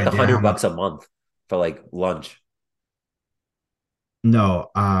Dude, they're have any getting like idea how much? $100 a month for like lunch. No,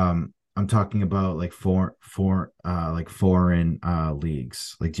 I'm talking about like foreign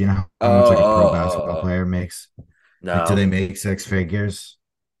leagues. Like, do you know Oh, how much like a pro oh, basketball oh, oh. player makes? Like, do they No, make six figures?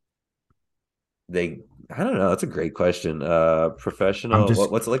 I don't know. That's a great question. I'm Professional, just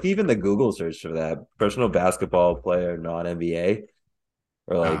what's like even the Google search for that? Professional basketball player, non NBA,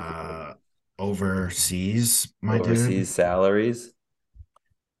 or like uh overseas, my dude. overseas salaries.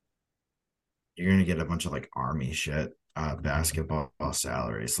 You're gonna get a bunch of like army shit, basketball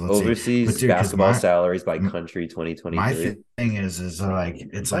salaries. So let's see. But Overseas dude, because basketball salaries by m- country my 2023. thing is like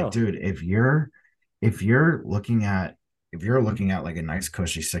it's like, Oh, dude, if you're looking at like a nice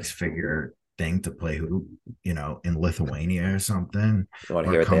cushy six-figure thing to play hoop, in Lithuania or something, you want to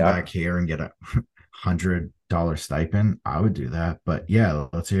or hear what they come are? back here and get a $100 stipend, I would do that. But yeah,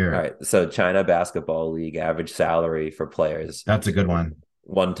 let's hear All it. right. So China Basketball League average salary for players That's a good one.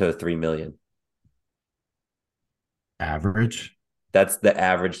 1 to 3 million. Average. That's the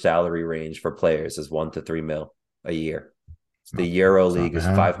average salary range for players is 1 to 3 mil a year. It's The not Euro it's not League is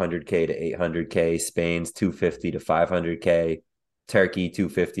bad. 500K to 800K. Spain's 250 to 500K. Turkey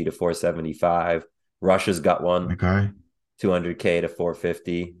 250 to 475. Russia's got one Okay. 200K to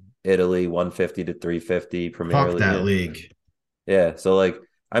 450. Italy 150 to 350. Premier Fuck League. that Yeah. league. Yeah. So like,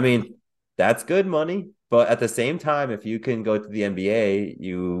 I mean, that's good money, but at the same time, if you can go to the NBA,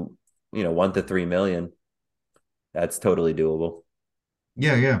 1 to 3 million, that's totally doable.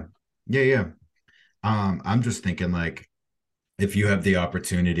 Yeah, yeah. Yeah, yeah. I'm just thinking like if you have the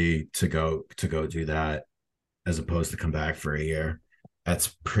opportunity to go do that as opposed to come back for a year, that's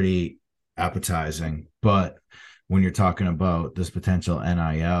pretty appetizing. But when you're talking about this potential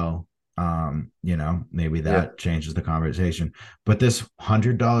NIL, maybe Yeah. that changes the conversation. But this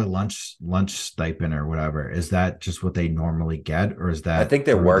 $100 lunch stipend or whatever, is that just what they normally get, or is I that think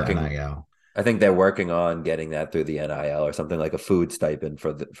they're through the working. NIL? I think they're working on getting that through the NIL or something like a food stipend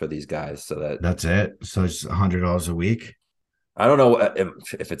for these guys. So that That's it. So it's $100 a week. I don't know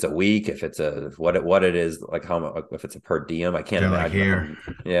if it's a week, if it's a what it is, like how much, if it's a per diem. I can't They're like, imagine here.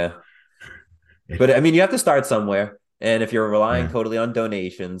 yeah. If, But I mean, you have to start somewhere. And if you're relying yeah. totally on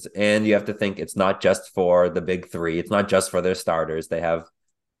donations, and you have to think it's not just for the big three, it's not just for their starters. They have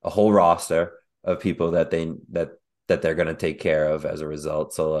a whole roster of people that they're going to take care of as a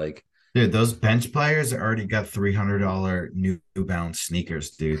result. So like, Dude, those bench players already got $300 New Balance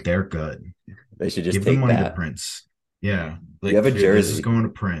sneakers, dude. They're good. they should just Give the take money to that. Prince. Yeah. You Like, have a here, this is jersey. going to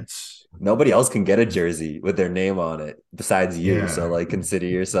Prince. Nobody else can get a jersey with their name on it besides you. So Yeah. like, consider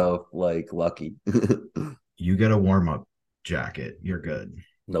yourself like lucky. You get a warm-up jacket. You're good.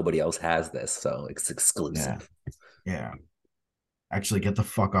 Nobody else has this, so it's Yeah. exclusive. Yeah. Actually, get the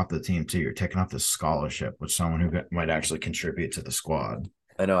fuck off the team, too. You're taking off the scholarship with someone who might actually contribute to the squad.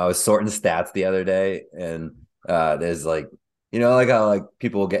 I know I was sorting stats the other day, and there's like, like how like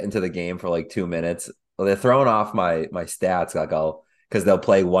people will get into the game for like 2 minutes. Well, they're throwing off my stats, like because they'll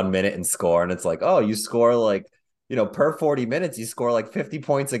play 1 minute and score, and it's like, oh, you score like, per 40 minutes, you score like 50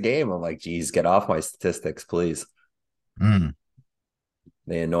 points a game. I'm like, geez, get off my statistics, please. Mm.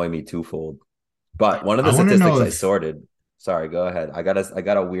 They annoy me twofold. But one of I the want to know statistics I if sorted. Sorry, go ahead. I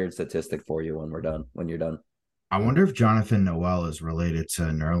got a weird statistic for you when we're done. When you're done. I wonder if Jonathan Noel is related to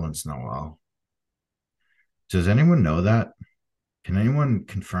Nerlens Noel. Does anyone know that? Can anyone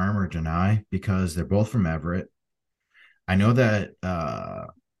confirm or deny? Because they're both from Everett. I know that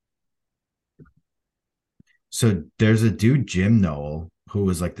So there's a dude, Jim Noel, who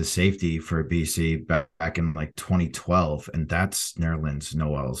was like the safety for BC back in like 2012, and that's Nerlens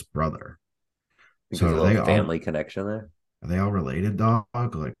Noel's brother. So There's a little family connection there. are they all related, dog?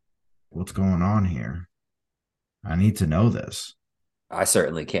 Like, what's going on here? I need to know this. I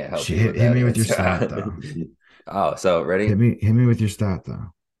certainly can't help you Hit with that me with your answer. stat though. Oh, so ready? Hit me with your stat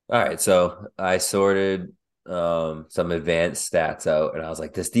though. All right, so I sorted some advanced stats out, and I was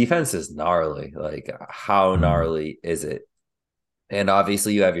like, this defense is gnarly. Like, how gnarly is it? And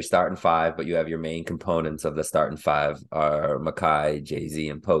obviously, you have your starting five, but you have your main components of the starting five are Makai, Jay-Z,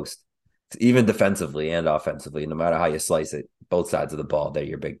 and Post. Even defensively and offensively, no matter how you slice it, both sides of the ball, they're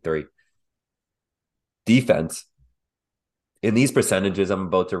your big three. Defense, in these percentages I'm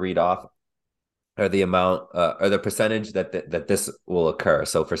about to read off, are the amount or the percentage that this will occur.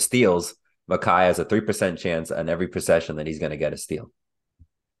 So for steals, Makai has a 3% chance on every possession that he's going to get a steal.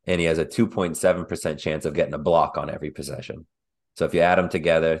 And he has a 2.7% chance of getting a block on every possession. So if you add them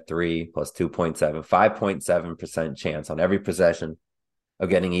together, 3 plus 2.7, 5.7% chance on every possession of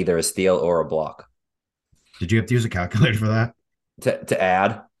getting either a steal or a block. Did you have to use a calculator for that? To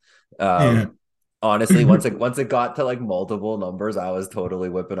add? Yeah. Honestly, once it got to like multiple numbers, I was totally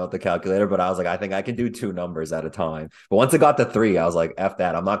whipping out the calculator, but I was like, I think I can do 2 numbers at a time. But once it got to 3, I was like, F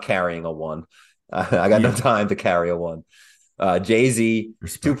that. I'm not carrying a 1. I got no time to carry a 1. Jay-Z,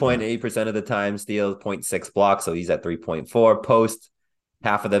 2.8% of the time steals, 0.6 blocks. So he's at 3.4. Post,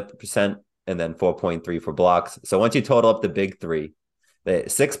 half of the percent, and then 4.3 for blocks. So once you total up the big three,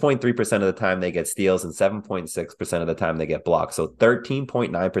 6.3% of the time they get steals and 7.6% of the time they get blocks. So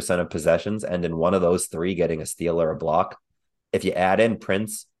 13.9% of possessions end in one of those three getting a steal or a block. If you add in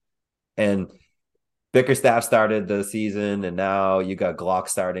Prince and Bickerstaff started the season, and now you got Glock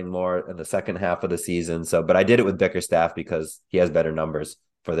starting more in the second half of the season. So, but I did it with Bickerstaff because he has better numbers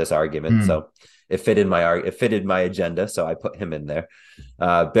for this argument. So it fitted my agenda. So I put him in there.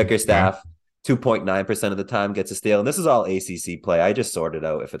 Bickerstaff, 2.9% of the time gets a steal. And this is all ACC play. I just sorted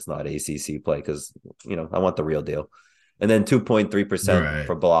out if it's not ACC play because, I want the real deal. And then 2.3%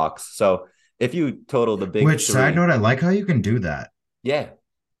 for blocks. So if you total the big Which, side note, I like how you can do that. Yeah.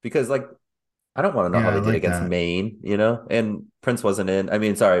 Because, I don't want to know how they did against Maine, and Prince wasn't in. I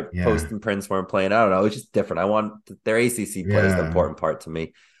mean, sorry, Post and Prince weren't playing. I don't know. It's just different. I want their ACC play is the important part to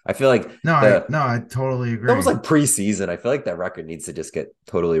me. I feel like I totally agree. It was like preseason. I feel like that record needs to just get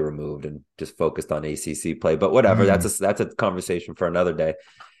totally removed and just focused on ACC play. But whatever, that's a conversation for another day.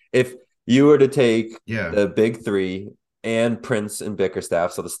 If you were to take the big three and Prince and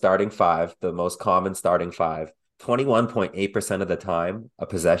Bickerstaff, so the starting five, the most common starting five, 21.8% of the time, a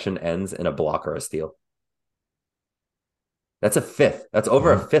possession ends in a block or a steal. That's a fifth. That's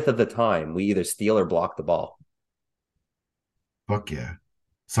over a fifth of the time we either steal or block the ball. Fuck yeah.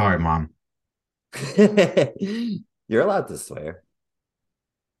 Sorry, Mom. You're allowed to swear.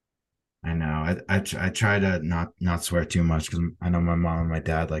 I know. I try to not swear too much because I know my mom and my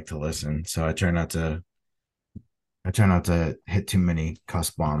dad like to listen. So I try not to hit too many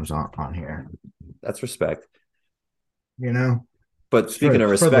cuss bombs on here. That's respect. But speaking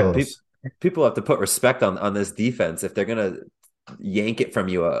of respect, people have to put respect on this defense. If they're going to yank it from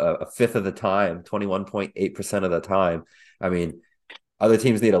you a fifth of the time, 21.8% of the time, I mean, other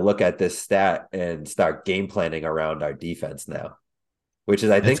teams need to look at this stat and start game planning around our defense now, which is,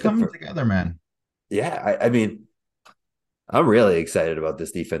 I think, it's coming together, man. Yeah. I mean, I'm really excited about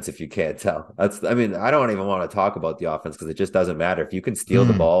this defense. If you can't tell, I don't even want to talk about the offense because it just doesn't matter. If you can steal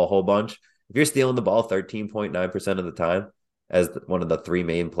the ball a whole bunch, if you're stealing the ball 13.9% of the time as one of the three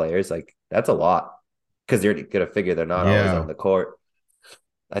main players, that's a lot because you're going to figure they're not always on the court.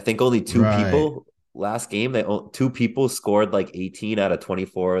 I think only two people last game, two people scored 18 out of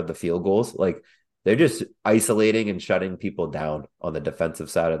 24 of the field goals. They're just isolating and shutting people down on the defensive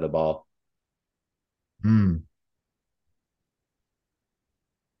side of the ball.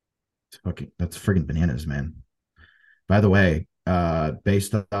 That's freaking bananas, man. By the way,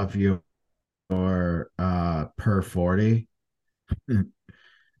 based off your per 40, do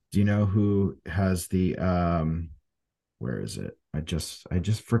you know who has the where is it? I just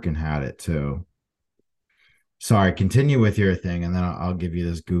freaking had it too. Sorry, continue with your thing and then I'll give you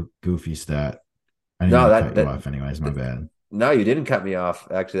this goofy stat. I didn't cut you off anyways, my bad. No, you didn't cut me off.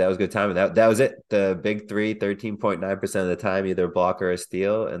 Actually, that was good timing. That was it. The big three, 13.9% of the time, either block or a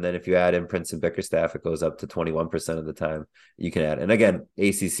steal. And then if you add in Prince and Bickerstaff, it goes up to 21% of the time you can add. And again,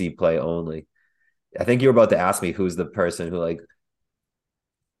 ACC play only. I think you were about to ask me who's the person who it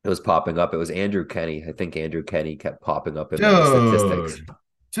was popping up. It was Andrew Kenny. I think Andrew Kenny kept popping up in my statistics.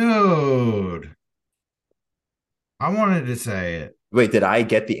 Dude. I wanted to say it. Wait, did I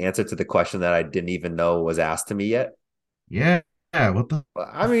get the answer to the question that I didn't even know was asked to me yet? Yeah, what the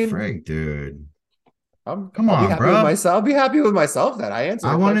I mean, frig, dude? I'm Come I'll be on, happy with bro. myself. I'll be happy with myself that I answered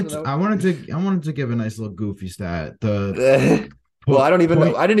a question I wanted to give a nice little goofy stat. The well, I don't even know.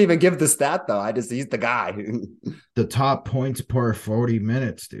 point I didn't even give the stat though. I just he's the guy. the top points per 40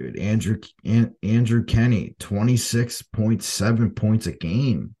 minutes, dude. Andrew Kenny, 26.7 points a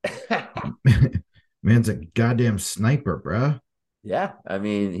game. Man's a goddamn sniper, bro. Yeah, I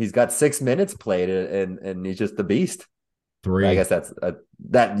mean, he's got 6 minutes played, and he's just the beast. I Three. guess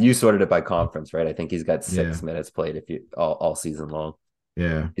that you sorted it by conference, right? I think he's got Yeah. 6 minutes played if you all season long.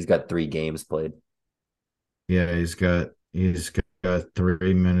 Yeah. He's got 3 games played. Yeah, he's got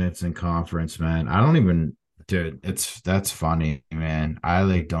 3 minutes in conference, man. I don't even, dude, that's funny, man. I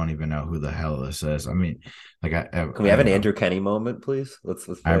like don't even know who the hell this is. I mean, like Can we have an Andrew Kenny moment, please? Let's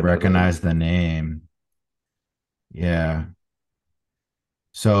I find out who he is. recognize the name. Yeah.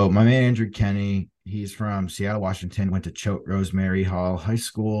 So my man Andrew Kenny, he's from Seattle, Washington, went to Choate Rosemary Hall High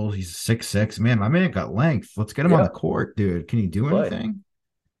School. He's 6'6". Man, my man got length. Let's get him on the Yeah, court, dude. Can he do play. anything?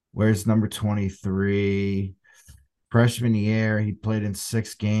 Where's number 23? Freshman year, he played in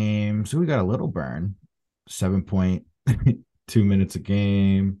 6 games. So we got a little burn. 7.2 minutes a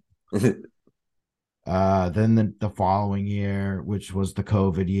game. Then the following year, which was the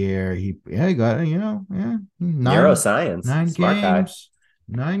COVID year, he got nine Neuroscience, nine smart guy. games.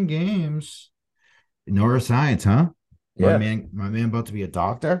 9 games. Neuroscience, huh? Yeah. My man about to be a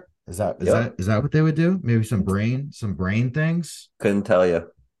doctor. Is that is Yep. that is that what they would do? Maybe some brain things. Couldn't tell you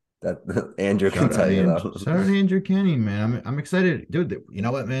that Andrew can tell you though. Shout out Andrew Kenny, man. I'm excited, dude. You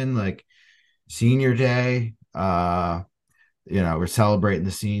know what, man? Like senior day. We're celebrating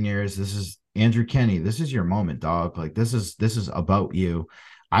the seniors. This is Andrew Kenny. This is your moment, dog. Like this is about you.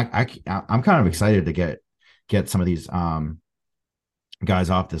 I'm kind of excited to get some of these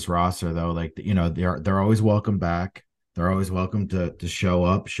guys off this roster though. Like they're always welcome back. They're always welcome to show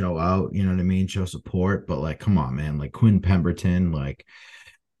up, show out, you know what I mean, show support. But like, come on, man, like Quinn Pemberton, like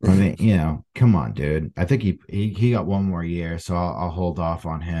I mean, come on, dude. I think he got one more year, so I'll hold off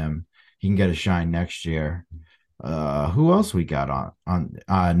on him. He can get a shine next year. Who else we got on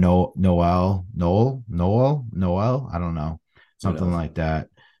Noel? I don't know, Who something knows? like that.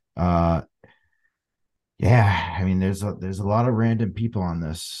 Uh, yeah, I mean, there's a lot of random people on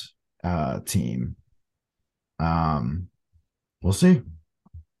this team. Um, we'll see.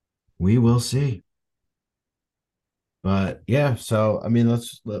 We will see. But yeah, so I mean,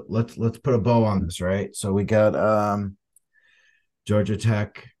 let's put a bow on this, right? So we got Georgia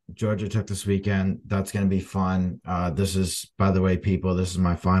Tech, this weekend. That's gonna be fun. This is, by the way, people, this is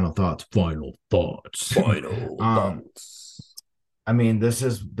my final thoughts. Final thoughts. Final um, thoughts. I mean, this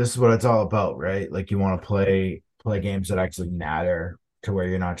is what it's all about, right? Like you want to play games that actually matter, to where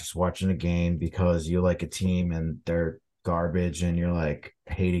you're not just watching a game because you like a team and they're garbage and you're like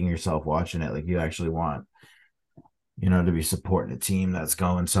hating yourself watching it. Like you actually want, to be supporting a team that's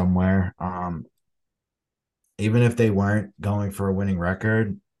going somewhere. Even if they weren't going for a winning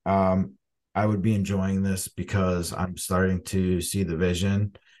record, I would be enjoying this because I'm starting to see the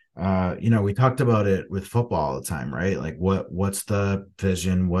vision. We talked about it with football all the time, right? Like what's the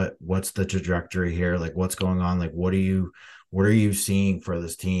vision? What's the trajectory here? Like what's going on? Like what are you seeing for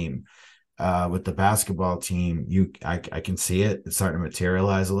this team? With the basketball team, I can see it. It's starting to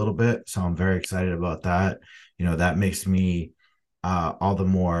materialize a little bit. So I'm very excited about that. That makes me all the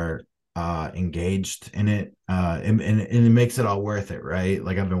more engaged in it. And it makes it all worth it, right?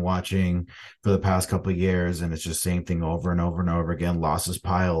 Like I've been watching for the past couple of years and it's just same thing over and over and over again. Losses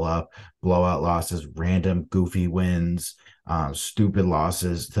pile up, blowout losses, random goofy wins, stupid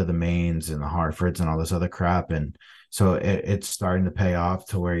losses to the Maines and the Hartfords and all this other crap. And so it's starting to pay off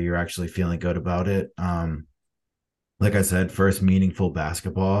to where you're actually feeling good about it. Like I said, first meaningful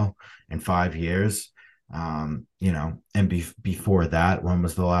basketball in 5 years. Before that, when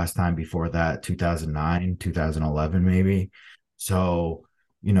was the last time before that? 2009, 2011, maybe. So,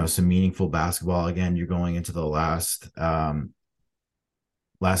 some meaningful basketball. Again, you're going into the last game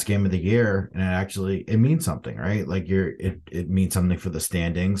of the year, and it means something, right? Like it means something for the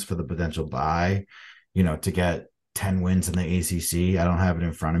standings, for the potential bye, to get 10 wins in the ACC. I don't have it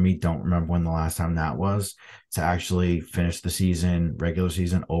in front of me. Don't remember when the last time that was, to actually finish the regular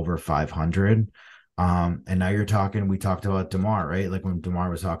season over 500. And now we talked about DeMar, right? Like when DeMar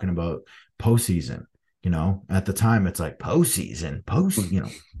was talking about postseason, at the time it's like postseason,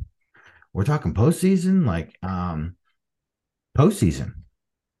 we're talking postseason, like, postseason.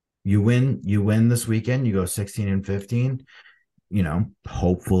 You win this weekend, you go 16-15.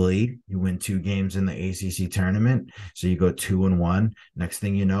 hopefully you win 2 games in the ACC tournament. So you go 2-1. Next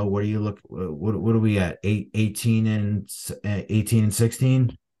thing you know, what are we at? 18 and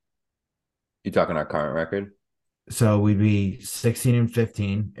 16. You talking our current record? So we'd be 16 and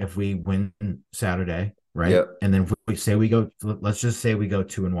 15 if we win Saturday, right? Yep. And then if let's just say we go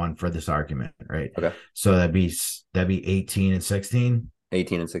 2-1 for this argument, right? Okay. So that'd be 18 and 16.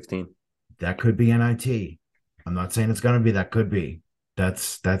 18 and 16. That could be NIT. I'm not saying it's going to be. That could be.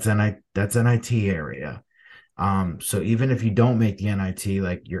 That's NIT area. So even if you don't make the NIT,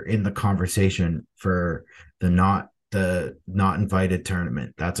 like, you're in the conversation for the not invited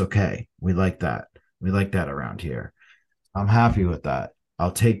tournament. That's okay. We like that. We like that around here. I'm happy with that.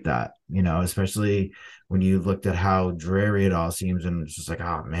 I'll take that, especially when you looked at how dreary it all seems. And it's just like,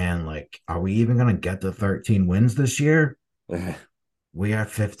 oh man, like, are we even going to get the 13 wins this year? We are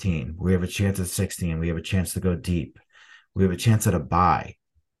 15. We have a chance at 16. We have a chance to go deep. We have a chance at a bye.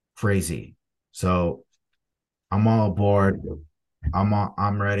 Crazy. So I'm all aboard.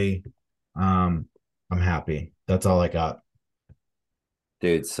 I'm ready. I'm happy. That's all I got.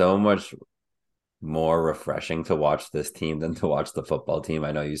 Dude, so much more refreshing to watch this team than to watch the football team.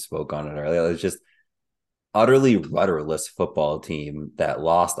 I know you spoke on it earlier. It's just utterly rudderless football team that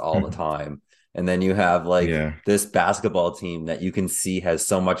lost all the time. And then you have this basketball team that you can see has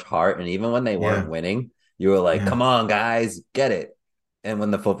so much heart. And even when they weren't winning, you were like, come on, guys, get it. And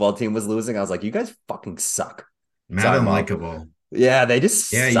when the football team was losing, I was like, you guys fucking suck. Mad unlikable. Yeah, they just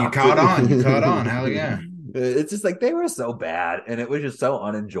sucked. You caught on. Hell yeah. It's just like they were so bad, and it was just so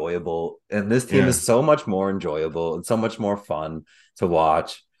unenjoyable. And this team is so much more enjoyable and so much more fun to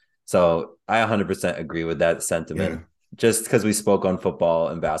watch. So I 100% agree with that sentiment. Yeah. Just because we spoke on football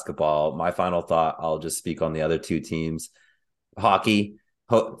and basketball, my final thought, I'll just speak on the other two teams. Hockey,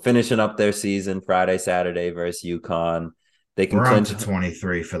 finishing up their season Friday, Saturday versus UConn. They can clinch to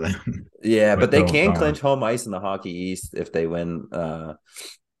 23 for them. Yeah, but they can clinch home ice in the Hockey East if they win.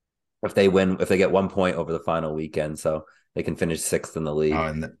 If they get 1 point over the final weekend, so they can finish 6th in the league. Oh,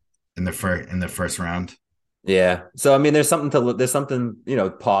 in the first round. Yeah. So I mean, there's something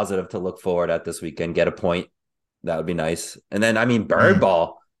positive to look forward at this weekend. Get a point. That would be nice. And then, I mean, bird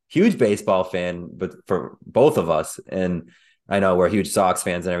ball, huge baseball fan, but for both of us, and I know we're huge Sox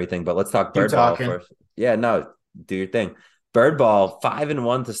fans and everything, but let's talk bird ball first. Yeah, no, do your thing. Bird ball,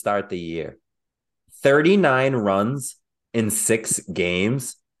 5-1 to start the year. 39 runs in 6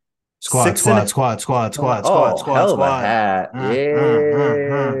 games. Squad. Hell of a hat. Yeah.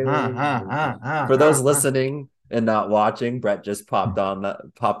 For those listening and not watching, Brett just popped on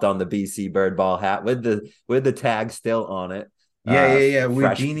the BC bird ball hat with the tag still on it. Yeah.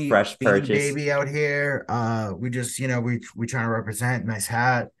 Fresh purchase, baby out here. We just we trying to represent. Nice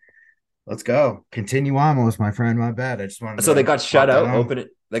hat. Let's go. Continue on, my friend. My bad. I just wanted. So they got shut out.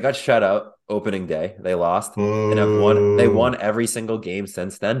 They got shut out opening day. They lost and have won. They won every single game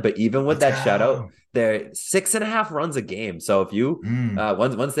since then. But even with that shutout, they're 6.5 runs a game. So if you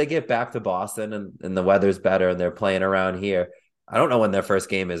once they get back to Boston and the weather's better and they're playing around here, I don't know when their first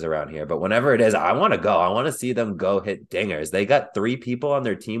game is around here, but whenever it is, I want to go. I want to see them go hit dingers. They got 3 people on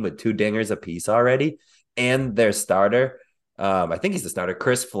their team with 2 dingers apiece already, and their starter, I think he's the starter,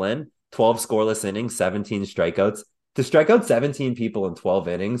 Chris Flynn. 12 scoreless innings, 17 strikeouts. To strike out 17 people in 12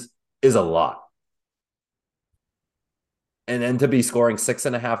 innings is a lot. And then to be scoring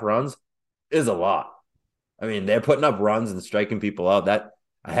 6.5 runs is a lot. I mean, they're putting up runs and striking people out. That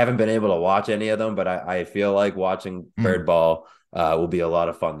I haven't been able to watch any of them, but I feel like watching bird ball will be a lot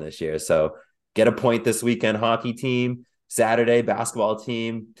of fun this year. So get a point this weekend, hockey team. Saturday, basketball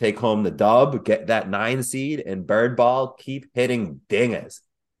team, take home the dub, get that 9 seed, and bird ball, keep hitting dingers.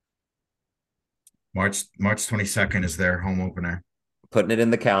 March 22nd is their home opener. Putting it in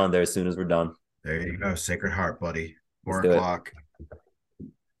the calendar as soon as we're done. There you go. Sacred Heart, buddy. 4 o'clock.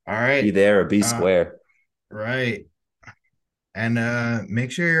 All right. Be there or be square. Right. And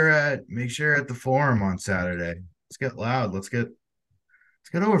make sure you're at the Forum on Saturday. Let's get loud. Let's get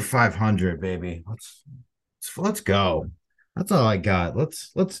over 500, baby. Let's go. That's all I got.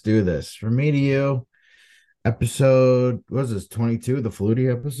 Let's do this. From me to you. Episode, what was this, 22, the Flutie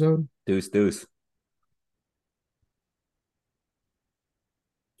episode? Deuce.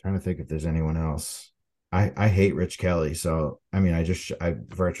 Trying to think if there's anyone else. I hate Rich Kelly, so I mean I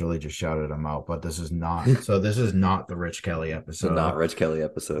virtually just shouted him out, but this is not the Rich Kelly episode. Not Rich Kelly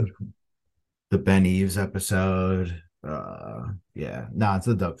episode. The Ben Eves episode. It's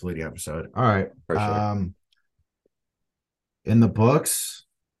the Doug Flutie episode. All right. For sure. In the books.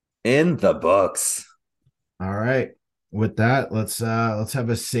 All right. With that, let's have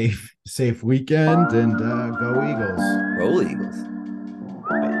a safe weekend and go Eagles. Roll Eagles.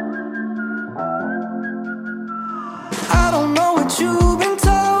 I don't know what you